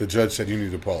lady. The judge said, you need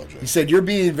to apologize. He said, you're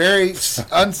being very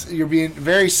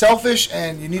selfish,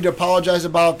 and you need to apologize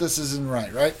about this. Isn't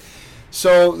right?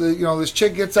 So, this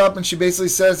chick gets up and she basically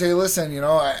says, hey, listen,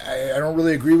 I don't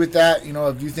really agree with that.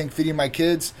 If you think feeding my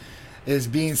kids is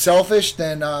being selfish,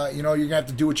 then, you're going to have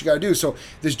to do what you got to do. So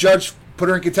this judge put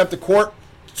her in contempt of court,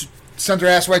 sent her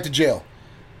ass right to jail.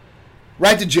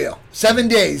 Right to jail. 7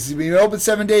 days. When you open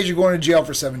 7 days, you're going to jail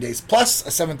for 7 days, plus a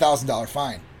 $7,000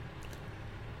 fine.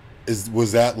 Is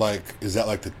that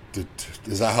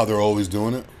how they're always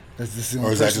doing it? Or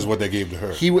is that just what they gave to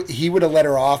her? He would have let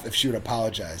her off if she would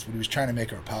apologize, but he was trying to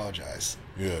make her apologize.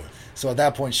 Yeah. So at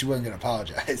that point, she wasn't going to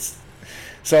apologize.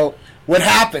 So what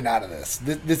happened out of this?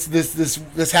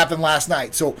 This happened last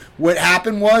night. So what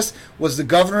happened was the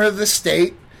governor of the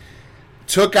state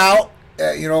took out,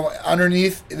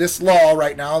 underneath this law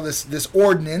right now, this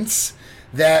ordinance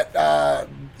that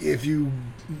if you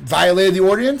violated the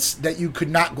ordinance, that you could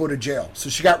not go to jail. So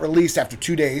she got released after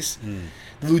 2 days.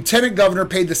 The lieutenant governor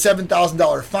paid the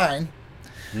 $7,000 fine.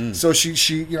 So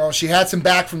she had some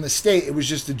back from the state. It was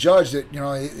just the judge that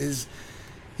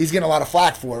he's getting a lot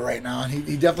like for it right now, and he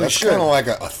definitely That's should. kind of like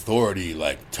an authority,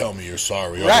 like, tell me you're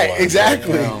sorry. Right,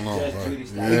 exactly. Like, I don't know,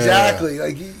 right. Exactly.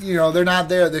 Like, they're not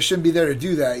there. They shouldn't be there to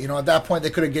do that. At that point,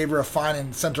 they could have gave her a fine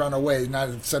and sent her on her way,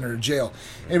 not sent her to jail.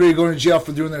 Anybody going to jail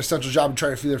for doing their essential job and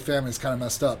trying to feed their family is kind of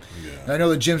messed up. Yeah. And I know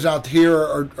the gyms out here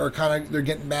are kind of, they're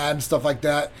getting mad and stuff like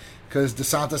that because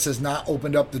DeSantis has not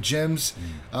opened up the gyms.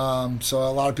 So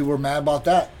a lot of people are mad about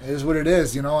that. It is what it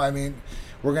is, I mean,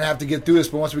 we're going to have to get through this,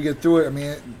 but once we get through it, I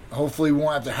mean, hopefully we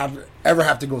won't ever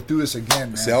have to go through this again,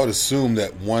 man. See, I would assume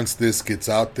that once this gets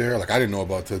out there, like I didn't know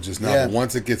about it just now, but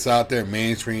once it gets out there,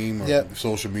 mainstream or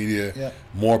social media,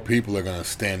 more people are going to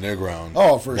stand their ground.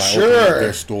 Oh, for sure. Open up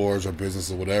their stores or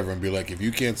business or whatever and be like, if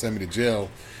you can't send me to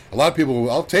jail, a lot of people,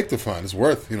 I'll take the fine. It's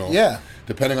worth,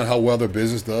 depending on how well their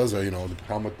business does or,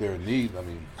 how much they're in need.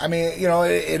 I mean, it is what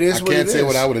it is. I can't say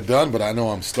what I would have done, but I know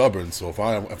I'm stubborn. So if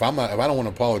I don't want to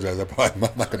apologize, I'm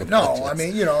not going to apologize. No, I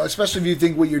mean, especially if you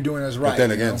think what you're doing is right. But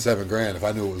then again, $7,000. If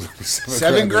I knew it was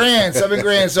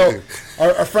 $7,000. So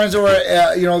our friends over,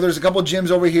 there's a couple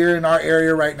gyms over here in our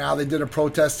area right now. They did a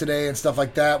protest today and stuff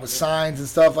like that with signs and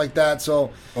stuff like that.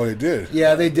 So they did.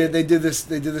 Yeah, they did. They did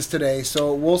this today.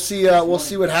 So we'll see. We'll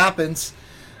see what happens.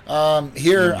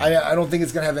 Here, I don't think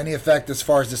it's going to have any effect as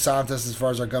far as DeSantis, as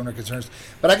far as our governor concerns.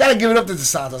 But I got to give it up to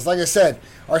DeSantis. Like I said,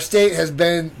 our state has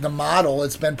been the model.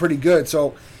 It's been pretty good.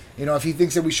 So, if he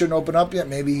thinks that we shouldn't open up yet,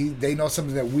 maybe they know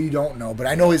something that we don't know. But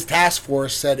I know his task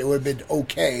force said it would have been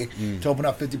okay to open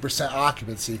up 50%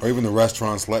 occupancy. Or even the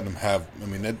restaurants letting them have,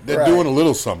 they're doing a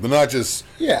little something. They're not just,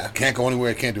 can't go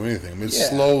anywhere, can't do anything.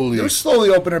 They're slowly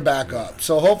opening back up.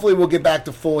 So hopefully we'll get back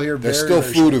to full here. There's still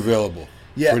food available.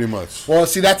 Yeah, pretty much. Well,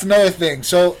 see, that's another thing.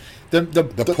 So the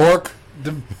pork,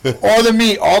 all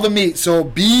the meat. So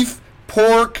beef,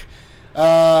 pork,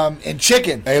 and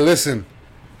chicken. Hey, listen,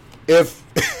 if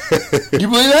you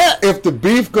believe that? If the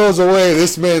beef goes away,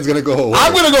 this man's gonna go away.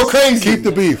 I'm gonna go crazy. Keep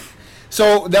the beef.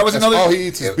 So that was That's another. all he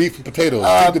eats is beef and potatoes.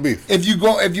 Keep the beef. If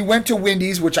you went to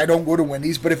Wendy's, which I don't go to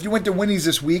Wendy's, but if you went to Wendy's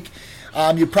this week,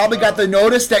 you probably got the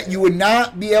notice that you would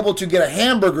not be able to get a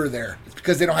hamburger there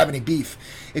because they don't have any beef.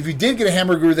 If you did get a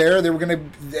hamburger there, they were going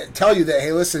to tell you that,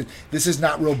 hey, listen, this is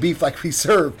not real beef like we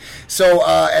serve. So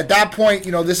at that point,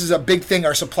 this is a big thing,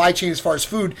 our supply chain as far as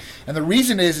food. And the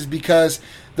reason is because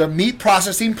the meat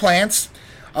processing plants,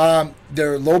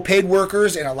 they're low-paid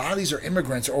workers, and a lot of these are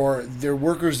immigrants or they're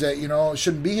workers that,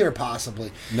 shouldn't be here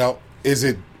possibly. Now, is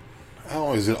it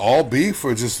all beef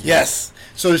or just... Yes.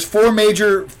 So there's 4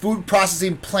 major food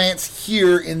processing plants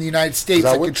here in the United States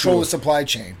that control the supply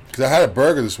chain. Because I had a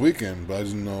burger this weekend, but I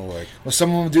didn't know, Well,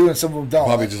 some of them do and some of them don't.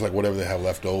 Probably just whatever they have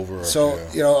left over. So,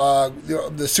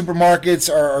 the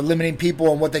supermarkets are limiting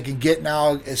people on what they can get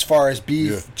now as far as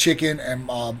beef, chicken, and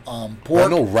pork. There are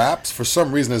no wraps. For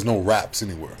some reason, there's no wraps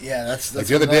anywhere. Yeah, that's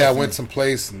the other day I went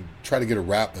someplace and tried to get a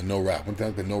wrap and no wrap. Went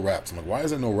down to no wraps. I'm like, why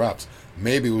is there no wraps?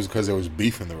 Maybe it was because there was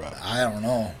beef in the wrap. I don't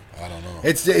know.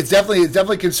 It's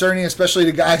definitely concerning, especially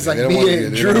to guys like me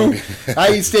and Drew.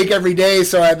 I eat steak every day,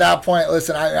 so at that point,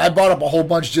 listen, I bought up a whole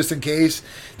bunch just in case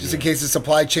the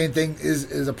supply chain thing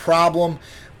is a problem.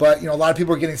 But a lot of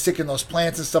people are getting sick in those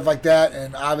plants and stuff like that,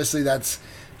 and obviously that's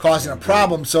causing a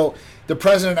problem. So the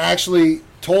president actually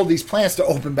told these plants to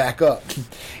open back up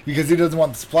because he doesn't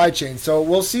want the supply chain. So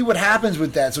we'll see what happens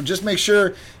with that. So just make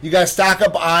sure you guys stock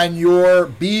up on your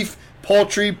beef,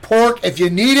 poultry, pork if you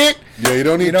need it. Yeah, you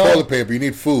don't need toilet paper. You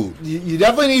need food. You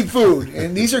definitely need food,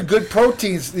 and these are good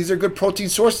proteins. These are good protein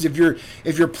sources. If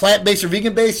you're plant-based or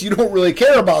vegan-based, you don't really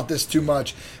care about this too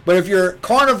much. But if you're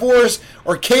carnivores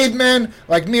or cavemen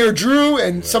like me or Drew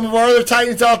and some of our other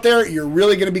titans out there, you're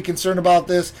really going to be concerned about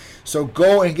this. So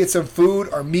go and get some food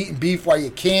or meat and beef while you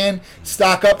can.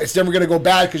 Stock up. It's never going to go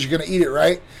bad because you're going to eat it,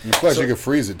 right? And plus, you can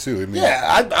freeze it too.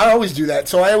 I always do that.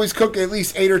 So I always cook at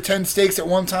least 8 or 10 steaks at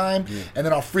one time, and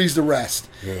then I'll freeze the rest.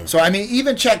 Yeah. So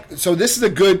even check. So this is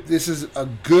a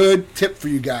good tip for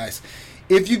you guys.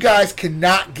 If you guys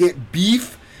cannot get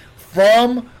beef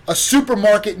from a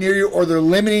supermarket near you, or they're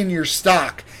limiting your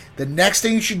stock, the next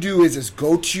thing you should do is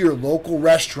go to your local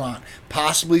restaurant,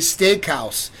 possibly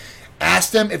steakhouse.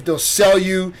 Ask them if they'll sell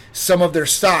you some of their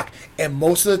stock, and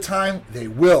most of the time they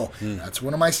will. That's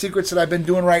one of my secrets that I've been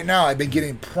doing right now. I've been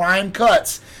getting prime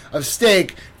cuts of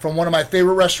steak from one of my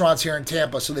favorite restaurants here in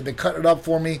Tampa, so they've been cutting it up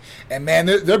for me, and man,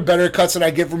 they're better cuts than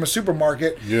I get from a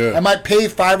supermarket. Yeah. I might pay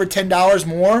 $5 or $10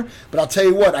 more, but I'll tell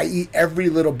you what, I eat every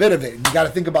little bit of it. And you got to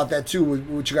think about that too, with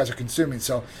what you guys are consuming.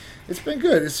 So it's been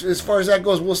good. As far as that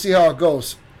goes, we'll see how it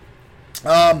goes.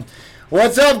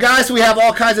 What's up, guys? We have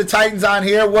all kinds of titans on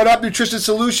here. What up, Nutrition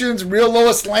Solutions? Real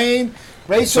Lois Lane.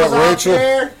 Rachel's out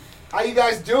there. How you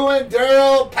guys doing?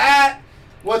 Daryl, Pat.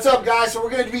 What's up, guys? So we're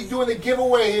going to be doing the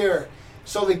giveaway here.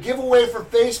 So the giveaway for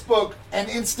Facebook and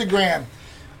Instagram.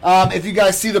 If you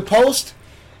guys see the post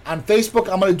on Facebook,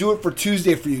 I'm going to do it for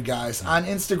Tuesday for you guys. On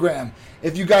Instagram,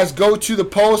 if you guys go to the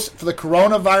post for the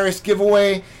coronavirus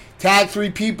giveaway, tag 3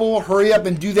 people. Hurry up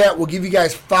and do that. We'll give you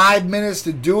guys 5 minutes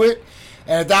to do it.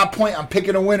 And at that point, I'm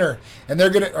picking a winner. And they're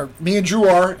going to, or me and Drew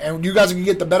are, and you guys are going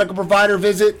to get the medical provider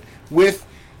visit with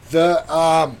the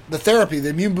therapy, the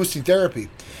immune boosting therapy.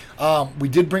 We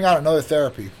did bring out another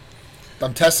therapy.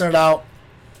 I'm testing it out.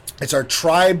 It's our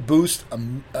Tri-Boost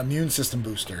immune system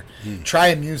booster.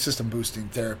 Tri-immune system boosting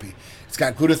therapy. It's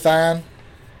got glutathione,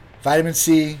 vitamin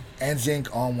C, and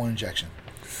zinc all in one injection.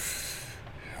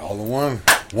 All in one.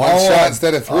 One shot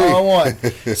instead of 3. All in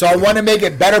one. So I want to make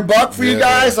it better buck for you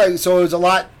guys. So it was a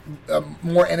lot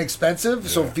more inexpensive,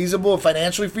 so feasible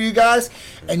financially for you guys,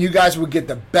 and you guys would get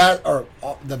the best, or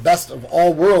the best of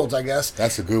all worlds, I guess.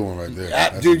 That's a good one right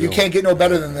there. Dude, you can't get no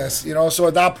better than this, So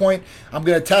at that point, I'm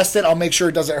gonna test it. I'll make sure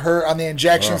it doesn't hurt on the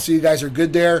injection, so you guys are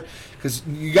good there. Because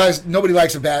you guys, nobody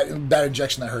likes a bad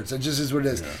injection that hurts. It just is what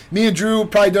it is. Me and Drew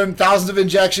probably done thousands of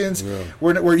injections.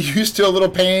 We're used to a little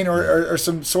pain or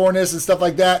some soreness and stuff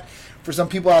like that. For some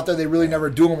people out there, they really never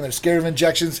do them. They're scared of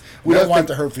injections. We don't want it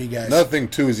to hurt for you guys. Another thing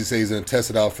too is he says he's going to test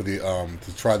it out for the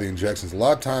to try the injections. A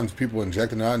lot of times people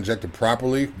inject it not injected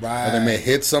properly, or they may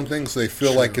hit something, so they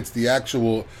feel like it's the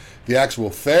actual the actual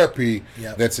therapy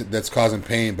Yep. that's causing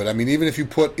pain. But I mean, even if we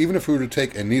were to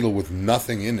take a needle with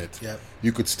nothing in it, Yep.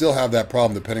 you could still have that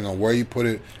problem depending on where you put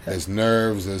it. There's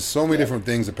nerves. There's so many different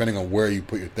things depending on where you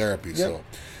put your therapy. So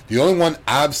the only one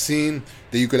I've seen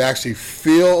that you could actually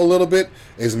feel a little bit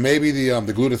is maybe the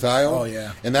glutathione. Oh,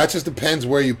 yeah. And that just depends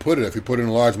where you put it. If you put it in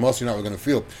a large muscle, you're not really going to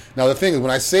feel it. Now the thing is,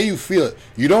 when I say you feel it,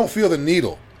 you don't feel the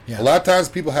needle. Yeah. A lot of times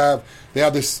people have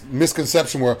this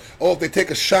misconception where, if they take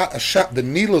a shot, the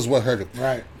needle is what hurt them.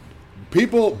 Right.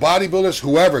 People, bodybuilders,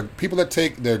 whoever, people that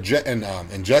take their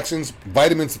injections,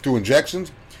 vitamins through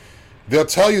injections, they'll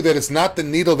tell you that it's not the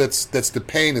needle that's the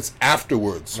pain, it's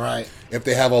afterwards. Right. If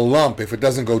they have a lump, if it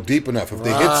doesn't go deep enough, if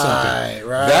they hit something.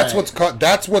 Right. That's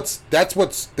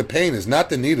what's the pain is, not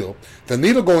the needle. The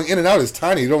needle going in and out is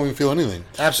tiny, you don't even feel anything.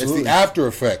 Absolutely. It's the after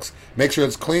effects. Make sure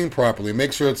it's cleaned properly,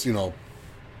 make sure it's,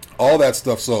 all that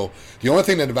stuff. So the only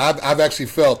thing that I've actually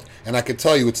felt, and I can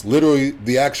tell you it's literally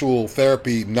the actual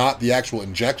therapy, not the actual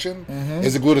injection,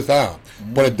 is the glutathione.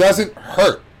 But it doesn't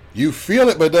hurt. You feel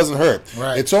it, but it doesn't hurt.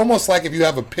 Right. It's almost like if you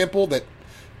have a pimple that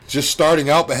just starting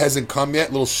out but hasn't come yet,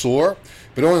 a little sore,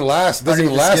 but it only lasts. It doesn't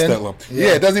even last that long.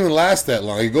 Yeah, it doesn't even last that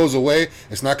long. It goes away.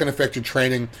 It's not going to affect your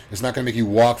training. It's not going to make you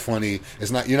walk funny.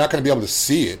 It's not. You're not going to be able to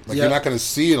see it. You're not going to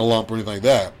see a lump or anything like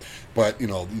that. But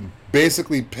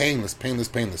basically painless.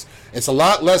 It's a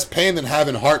lot less pain than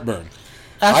having heartburn.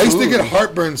 Absolutely. I used to get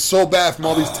heartburn so bad from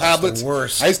all these tablets. It's the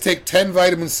worst. I used to take 10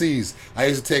 vitamin C's. I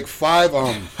used to take 5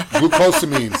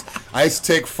 glucosamines. I used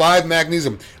to take 5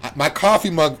 magnesium. My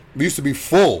coffee mug used to be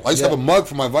full. I used to have a mug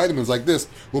for my vitamins like this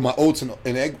with my oats and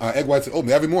egg whites and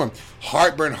oatmeal every morning.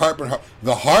 Heartburn.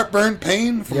 The heartburn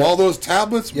pain from all those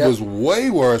tablets was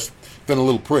way worse than a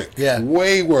little prick. Yeah.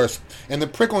 Way worse. And the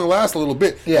prick only lasts a little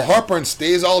bit. Yeah. The heartburn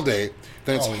stays all day.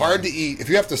 Then it's hard to eat. If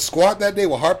you have to squat that day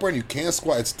with heartburn, you can't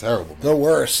squat. It's terrible. Man. The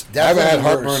worst. I haven't had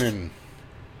heartburn in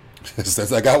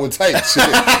since I got with tight.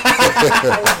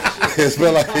 It's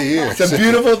been like a year. It's a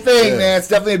beautiful thing, man. It's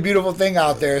definitely a beautiful thing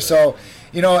out there. So,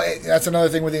 that's another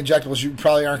thing with the injectables. You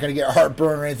probably aren't going to get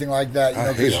heartburn or anything like that.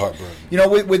 I hate heartburn.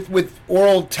 With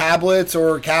oral tablets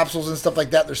or capsules and stuff like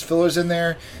that, there's fillers in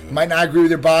there. You might not agree with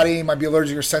your body. You might be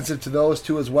allergic or sensitive to those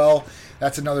too as well.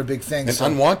 That's another big thing. And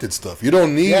unwanted stuff. You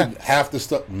don't need half the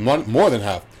stuff, more than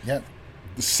half. Yeah.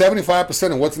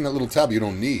 75% of what's in that little tablet you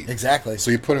don't need. Exactly. So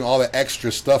you're putting all the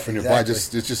extra stuff in your body. It's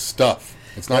just stuff.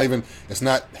 It's not even. It's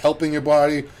not helping your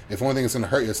body. If only thing it's going to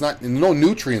hurt you, it's not. No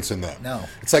nutrients in that. No.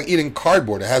 It's like eating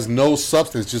cardboard. It has no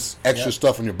substance. Just extra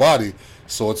stuff in your body.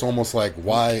 So it's almost like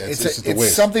why it's just a waste.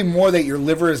 It's something more that your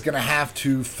liver is going to have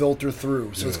to filter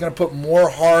through. So it's going to put more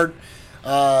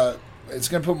it's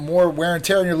going to put more wear and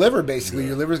tear on your liver, basically.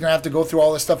 Your liver's going to have to go through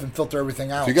all this stuff and filter everything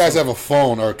out. If you guys have a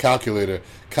phone or a calculator,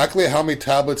 calculate how many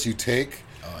tablets you take,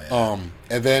 and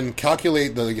then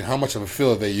calculate how much of a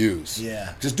filler they use.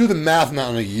 Yeah. Just do the math now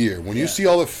in a year. When you see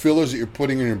all the fillers that you're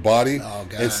putting in your body,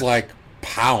 it's like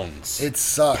pounds. It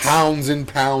sucks. Pounds and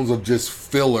pounds of just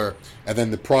filler, and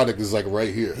then the product is like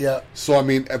right here. Yeah. So, I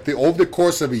mean, over the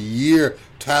course of a year,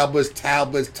 tablets,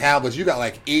 you got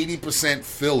like 80%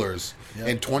 fillers.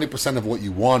 And 20% of what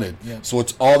you wanted. So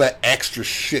it's all that extra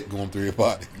shit going through your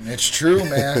body. It's true,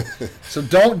 man. So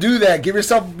don't do that. Give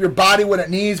your body what it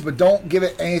needs, but don't give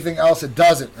it anything else it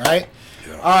doesn't, right?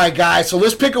 Yeah. All right, guys. So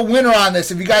let's pick a winner on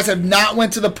this. If you guys have not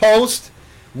went to the post,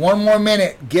 one more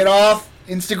minute. Get off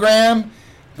Instagram,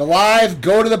 the live,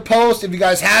 go to the post. If you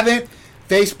guys haven't,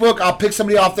 Facebook, I'll pick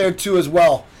somebody off there too as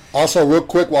well. Also, real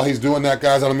quick, while he's doing that,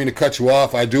 guys, I don't mean to cut you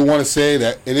off. I do want to say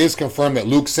that it is confirmed that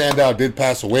Luke Sandow did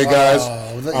pass away, guys.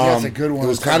 Oh, that's a good one. It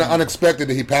was kind of unexpected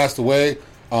that he passed away.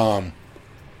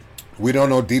 We don't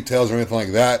know details or anything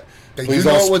like that. They do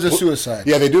know it was a suicide.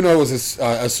 Yeah, they do know it was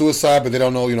a suicide, but they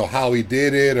don't know, how he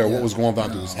did it or what was going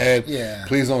on through his head. Yeah.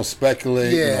 Please don't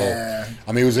speculate. Yeah.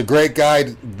 I mean, he was a great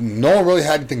guy. No one really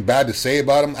had anything bad to say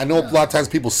about him. I know a lot of times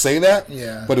people say that,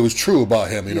 but it was true about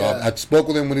him. I spoke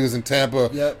with him when he was in Tampa.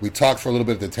 Yep. We talked for a little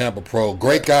bit at the Tampa Pro.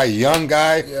 Great guy, young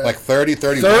guy, like 30,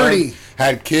 31. 30.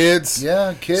 Had kids.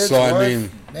 Yeah, kids. So, wife. I mean,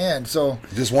 man, so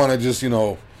just want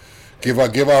to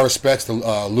give our respects to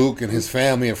Luke and his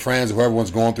family and friends, who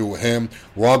everyone's going through with him.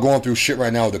 We're all going through shit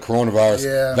right now with the coronavirus.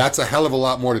 Yeah. That's a hell of a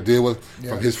lot more to deal with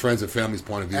from his friends and family's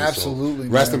point of view. Absolutely,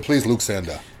 so rest man. in peace, Luke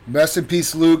Sandow. Rest in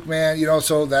peace, Luke, man.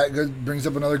 So that brings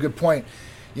up another good point.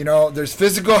 There's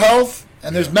physical health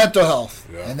and there's mental health.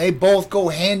 Yeah. And they both go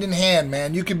hand in hand,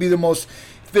 man. You could be the most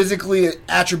physically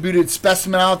attributed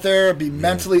specimen out there, be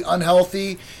mentally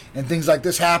unhealthy, and things like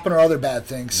this happen or other bad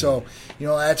things. So,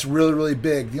 that's really, really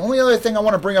big. The only other thing I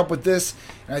want to bring up with this,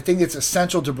 and I think it's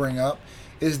essential to bring up,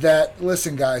 is that,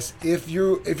 listen, guys, if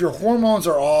your hormones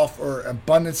are off or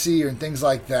abundancy and things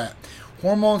like that,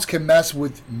 hormones can mess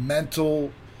with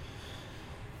mental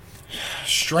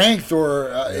strength,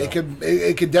 or it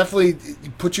could definitely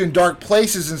put you in dark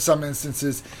places in some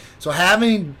instances. So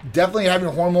definitely having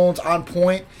hormones on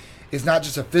point is not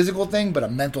just a physical thing, but a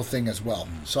mental thing as well.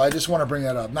 So I just want to bring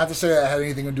that up. Not to say that had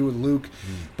anything to do with Luke,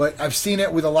 but I've seen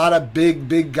it with a lot of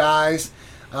big guys,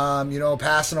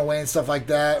 passing away and stuff like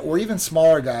that, or even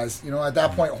smaller guys. At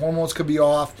that point, hormones could be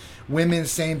off. Women,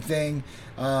 same thing,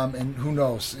 and who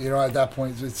knows? At that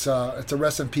point, it's a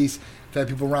rest in peace. I've had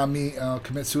people around me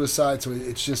commit suicide, so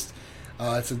it's just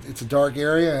it's a dark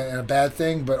area and a bad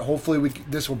thing. But hopefully,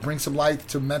 this will bring some light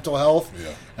to mental health,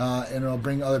 and it'll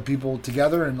bring other people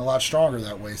together and a lot stronger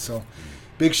that way. So,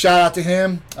 big shout out to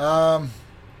him. All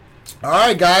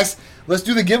right, guys, let's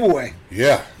do the giveaway.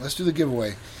 Yeah, let's do the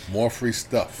giveaway. More free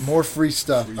stuff. All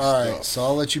right, so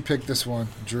I'll let you pick this one,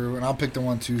 Drew, and I'll pick the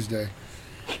one Tuesday.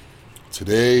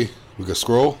 Today we can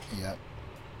scroll. Yep.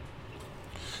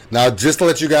 Now, just to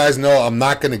let you guys know, I'm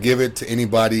not going to give it to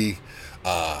anybody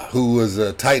who is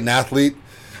a Titan athlete.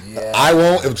 Yeah. I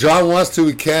won't. If John wants to,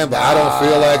 he can, but I don't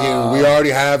feel like it. We already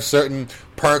have certain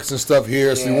perks and stuff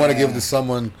here, so you want to give it to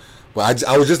someone. But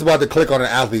I was just about to click on an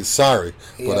athlete. Sorry,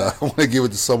 but I want to give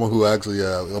it to someone who actually.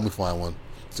 Let me find one.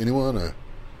 Is anyone?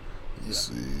 Let's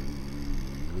see.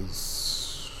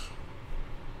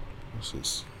 What's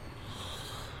this?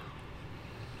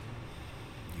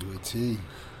 UAT.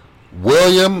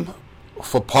 William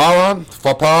Faparan.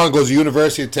 Faparan goes to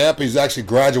University of Tampa. He's actually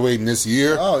graduating this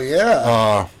year. Oh,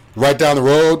 yeah. Right down the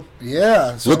road.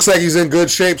 Yeah. So looks like he's in good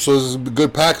shape, so this is a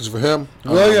good package for him.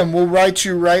 William, we'll write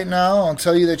you right now and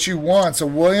tell you that you won. So,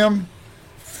 William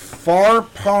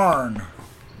Farparn,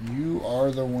 you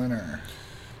are the winner.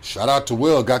 Shout out to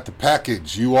Will. Got the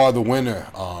package. You are the winner.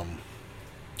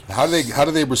 How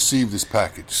do they receive this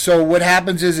package? So what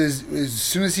happens is as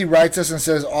soon as he writes us and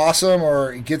says awesome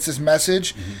or gets this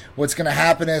message, what's going to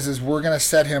happen is we're going to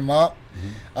set him up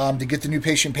to get the new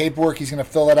patient paperwork. He's going to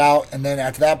fill it out, and then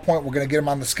at that point we're going to get him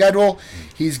on the schedule.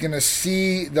 He's going to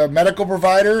see the medical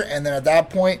provider, and then at that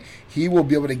point he will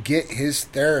be able to get his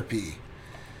therapy.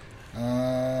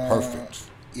 Perfect.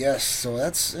 Yes, so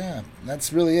that's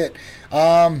really it.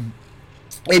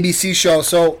 ABC show.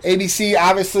 So ABC,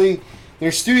 obviously,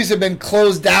 their studios have been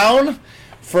closed down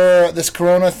for this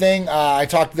Corona thing. I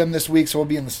talked to them this week, so we'll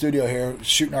be in the studio here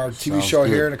shooting our TV show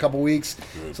here in a couple weeks.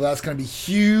 Good. So that's going to be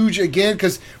huge again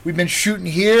because we've been shooting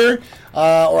here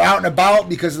or out and about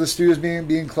because of the studios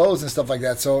being closed and stuff like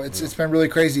that. So it's been really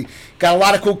crazy. Got a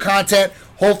lot of cool content.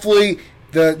 Hopefully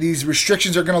these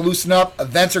restrictions are going to loosen up.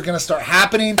 Events are going to start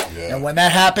happening. Yeah. And when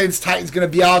that happens, Titan's going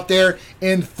to be out there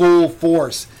in full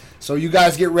force. So you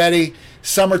guys get ready.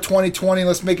 Summer 2020,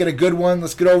 let's make it a good one.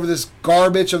 Let's get over this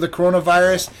garbage of the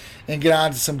coronavirus and get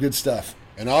on to some good stuff.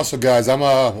 And also, guys,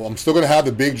 I'm still going to have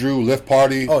the Big Drew lift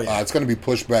party. Oh, yeah. It's going to be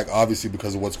pushed back, obviously,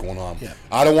 because of what's going on. Yeah.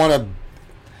 I don't want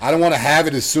to have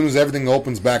it as soon as everything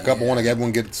opens back up. I want to get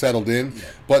everyone get settled in. Yeah.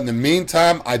 But in the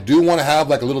meantime, I do want to have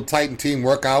like a little Titan team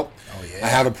workout. Oh, yeah. I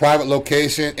have a private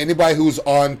location. Anybody who's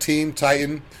on Team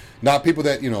Titan, not people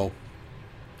that,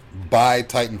 buy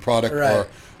Titan product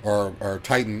or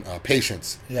Titan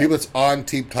patients. Yep. People that's on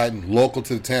Team Titan, local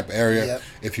to the Tampa area. Yep.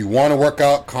 If you want to work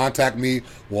out, contact me.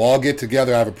 We'll all get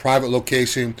together. I have a private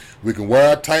location. We can wear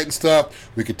our Titan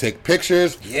stuff. We can take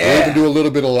pictures. Yeah. We can do a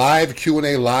little bit of live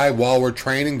Q&A live while we're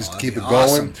training just to keep it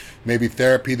going. Maybe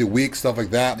therapy of the week, stuff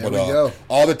like that. There we go.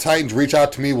 All the Titans, reach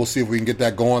out to me. We'll see if we can get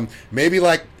that going. Maybe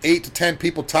like 8 to 10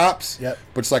 people tops. Yep.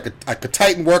 But it's like a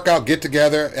Titan workout, get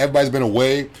together. Everybody's been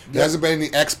away. There hasn't been any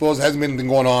expos. There hasn't been anything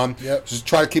going on. Yep. Just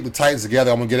try to keep the Titans together.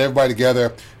 I'm going to get everybody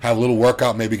together, have a little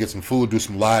workout, maybe get some food, do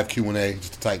some live Q&A,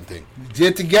 just a Titan thing.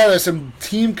 Get together, some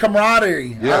team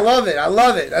camaraderie. Yeah. I love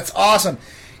it. That's awesome.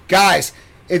 Guys,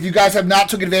 if you guys have not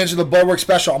took advantage of the Bulwark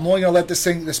special, I'm only going to let this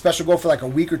special go for like a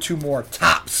week or two more,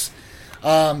 tops.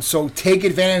 So take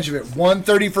advantage of it.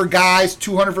 $130 for guys,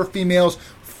 $200 for females,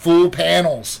 full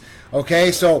panels.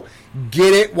 Okay, so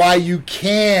get it while you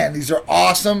can. These are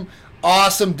awesome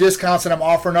discounts that I'm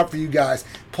offering up for you guys.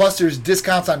 Plus, there's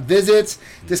discounts on visits,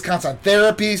 discounts on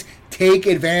therapies. Take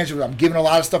advantage of it. I'm giving a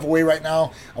lot of stuff away right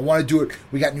now. I want to do it.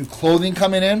 We got new clothing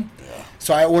coming in.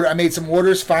 So I made some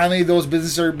orders. Finally, those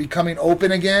businesses are becoming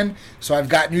open again. So I've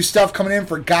got new stuff coming in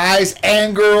for guys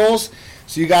and girls.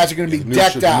 So you guys are going to be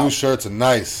decked out. New shirts are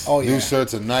nice. Oh, yeah. New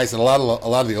shirts are nice. And a lot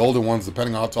of the older ones,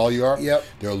 depending on how tall you are, yep,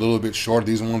 they're a little bit shorter.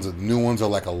 These ones, the new ones, are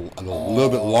like a little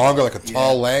bit longer, like a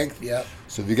tall length. Yep.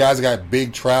 So if you guys got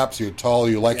big traps, you're tall,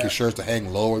 you like your shirts to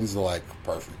hang lower, these are like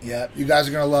perfect. Yeah, you guys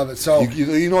are going to love it. So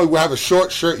you know, we have a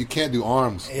short shirt, you can't do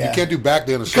arms. Yeah. You can't do back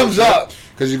there in a short comes shirt. up.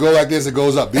 Because you go like this, it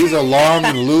goes up. These are long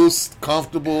and loose,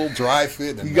 comfortable, dry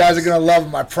fit. And you guys are going to love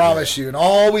them, I promise you. And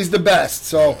always the best.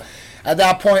 So at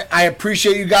that point, I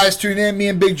appreciate you guys tuning in. Me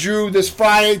and Big Drew this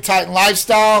Friday, Titan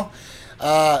Lifestyle.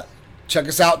 Check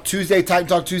us out Tuesday, Titan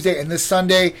Talk Tuesday, and this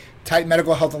Sunday, Titan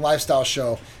Medical Health and Lifestyle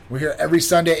Show. We're here every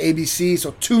Sunday at ABC,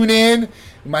 so tune in.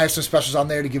 We might have some specials on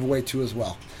there to give away too as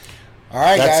well. All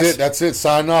right, guys. That's it.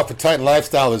 Signing off for Titan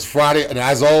Lifestyle. It's Friday, and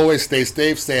as always, stay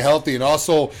safe, stay healthy, and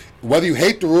also, whether you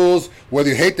hate the rules, whether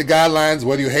you hate the guidelines,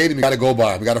 whether you hate them, you got to go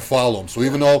by them. You got to follow them. So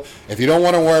even though if you don't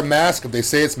want to wear a mask, if they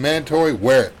say it's mandatory,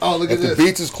 wear it. Oh, look at this. If the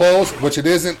beach is closed, which it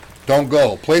isn't, don't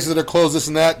go. Places that are closed, this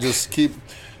and that, just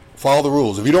follow the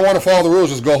rules. If you don't want to follow the rules,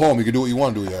 just go home. You can do what you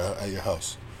want to do at your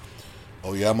house.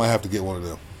 Oh, yeah, I might have to get one of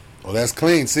them. Oh, that's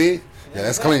clean, see? Yeah,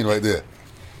 that's clean right there.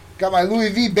 Got my Louis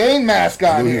V. Bane mask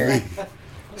on here.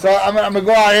 So I'm gonna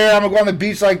go out here. I'm gonna go on the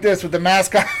beach like this with the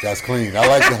mask on. That's clean. I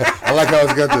like that. I like how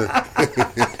it's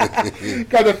got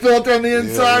got the filter on the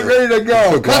inside, ready to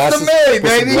go. Custom made,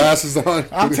 baby. Some glasses on.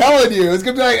 I'm telling you, it's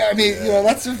gonna be like. I mean, you know,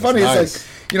 that's so funny. Nice. It's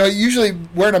like, you know, usually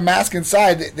wearing a mask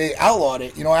inside, they outlawed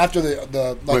it. You know, after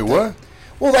the like wait, what?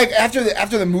 Well, like after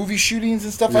the movie shootings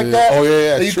and stuff like that. Oh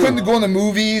yeah. You couldn't go in the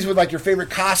movies with like your favorite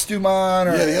costume on.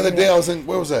 Or, the other day I was in.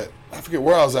 Where was that? I forget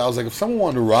where I was at. I was like, if someone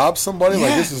wanted to rob somebody,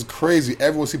 like this is crazy.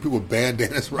 Everyone see people with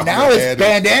bandanas around now their it's head.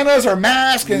 bandanas or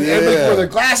masks and everybody with their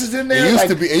glasses in there. It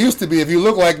used to be if you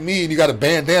look like me and you got a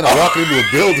bandana walking into a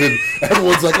building,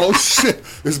 everyone's like, oh shit,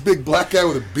 this big black guy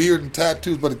with a beard and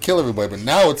tattoos about to kill everybody. But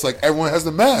now it's like everyone has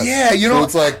the mask. Yeah, you know, so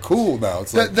it's like cool now.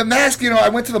 It's like the mask. You know, I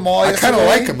went to the mall. I kind of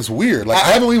like them. It's weird. Like I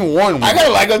haven't even worn one. I kind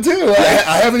of like them too.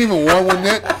 I haven't even worn one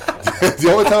yet.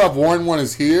 The only time I've worn one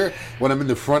is here when I'm in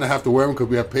the front. I have to wear them because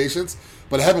we have patients.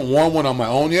 But I haven't worn one on my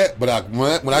own yet. But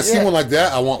when I see one like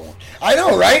that, I want one. I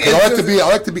know, right? I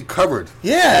like to be covered.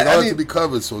 Yeah, I like to be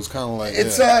covered. So it's kind of like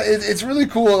it's really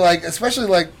cool. Like especially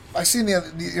like I seen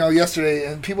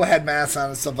yesterday, and people had masks on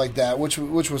and stuff like that, which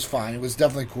was fine. It was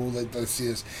definitely cool to see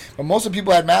this. But most of the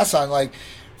people had masks on. Like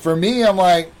for me, I'm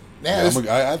like, man,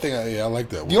 I think I like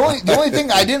that one. The only thing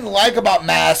I didn't like about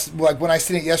masks, like when I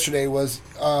seen it yesterday, was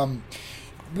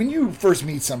when you first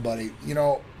meet somebody, you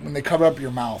know, when they cover up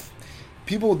your mouth.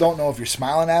 People don't know if you're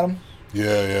smiling at them.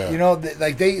 Yeah. You know,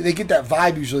 they get that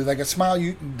vibe usually. Like a smile,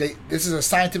 this is a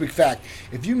scientific fact.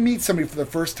 If you meet somebody for the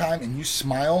first time and you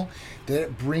smile, then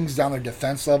it brings down their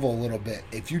defense level a little bit.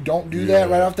 If you don't do that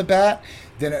right off the bat,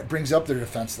 then it brings up their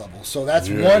defense level. So that's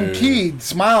one key.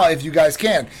 Smile if you guys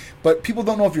can. But people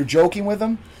don't know if you're joking with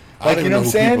them. Like, I don't you know know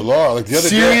what who I'm saying? People are. Like the other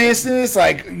seriousness,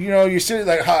 like, you know, you're serious.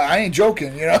 Like, I ain't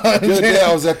joking, you know? The other day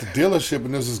I was at the dealership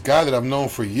and there's this guy that I've known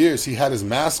for years. He had his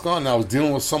mask on and I was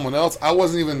dealing with someone else. I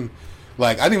wasn't even,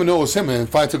 like, I didn't even know it was him. And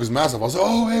finally took his mask off. I was like,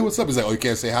 oh, hey, what's up? He's like, oh, you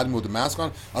can't say hi to me with the mask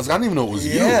on? I was like, I didn't even know it was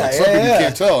you. Like, some people you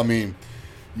can't tell. I mean,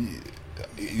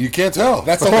 you can't tell.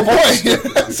 That's the whole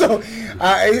point. So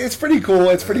it's pretty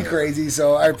cool. It's pretty crazy.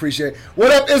 So I appreciate it.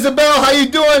 What up, Isabel? How you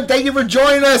doing? Thank you for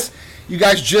joining us. You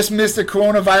guys just missed the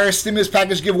coronavirus stimulus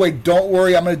package giveaway. Don't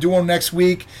worry. I'm going to do one next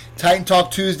week. Titan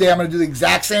Talk Tuesday. I'm going to do the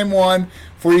exact same one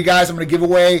for you guys. I'm going to give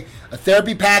away a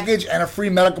therapy package and a free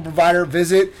medical provider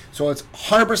visit. So it's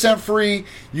 100% free.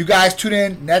 You guys tune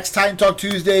in next Titan Talk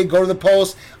Tuesday. Go to the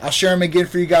post. I'll share them again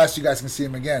for you guys so you guys can see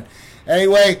them again.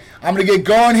 Anyway, I'm going to get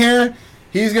going here.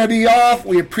 He's going to be off.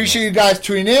 We appreciate you guys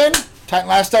tuning in. Titan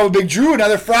Lifestyle with Big Drew,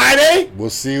 another Friday. We'll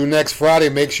see you next Friday.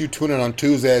 Make sure you tune in on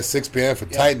Tuesday at 6 p.m. for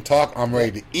Titan Talk. I'm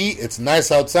ready to eat. It's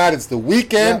nice outside. It's the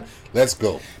weekend. Let's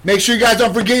go. Make sure you guys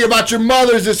don't forget about your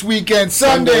mothers this weekend,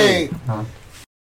 Sunday.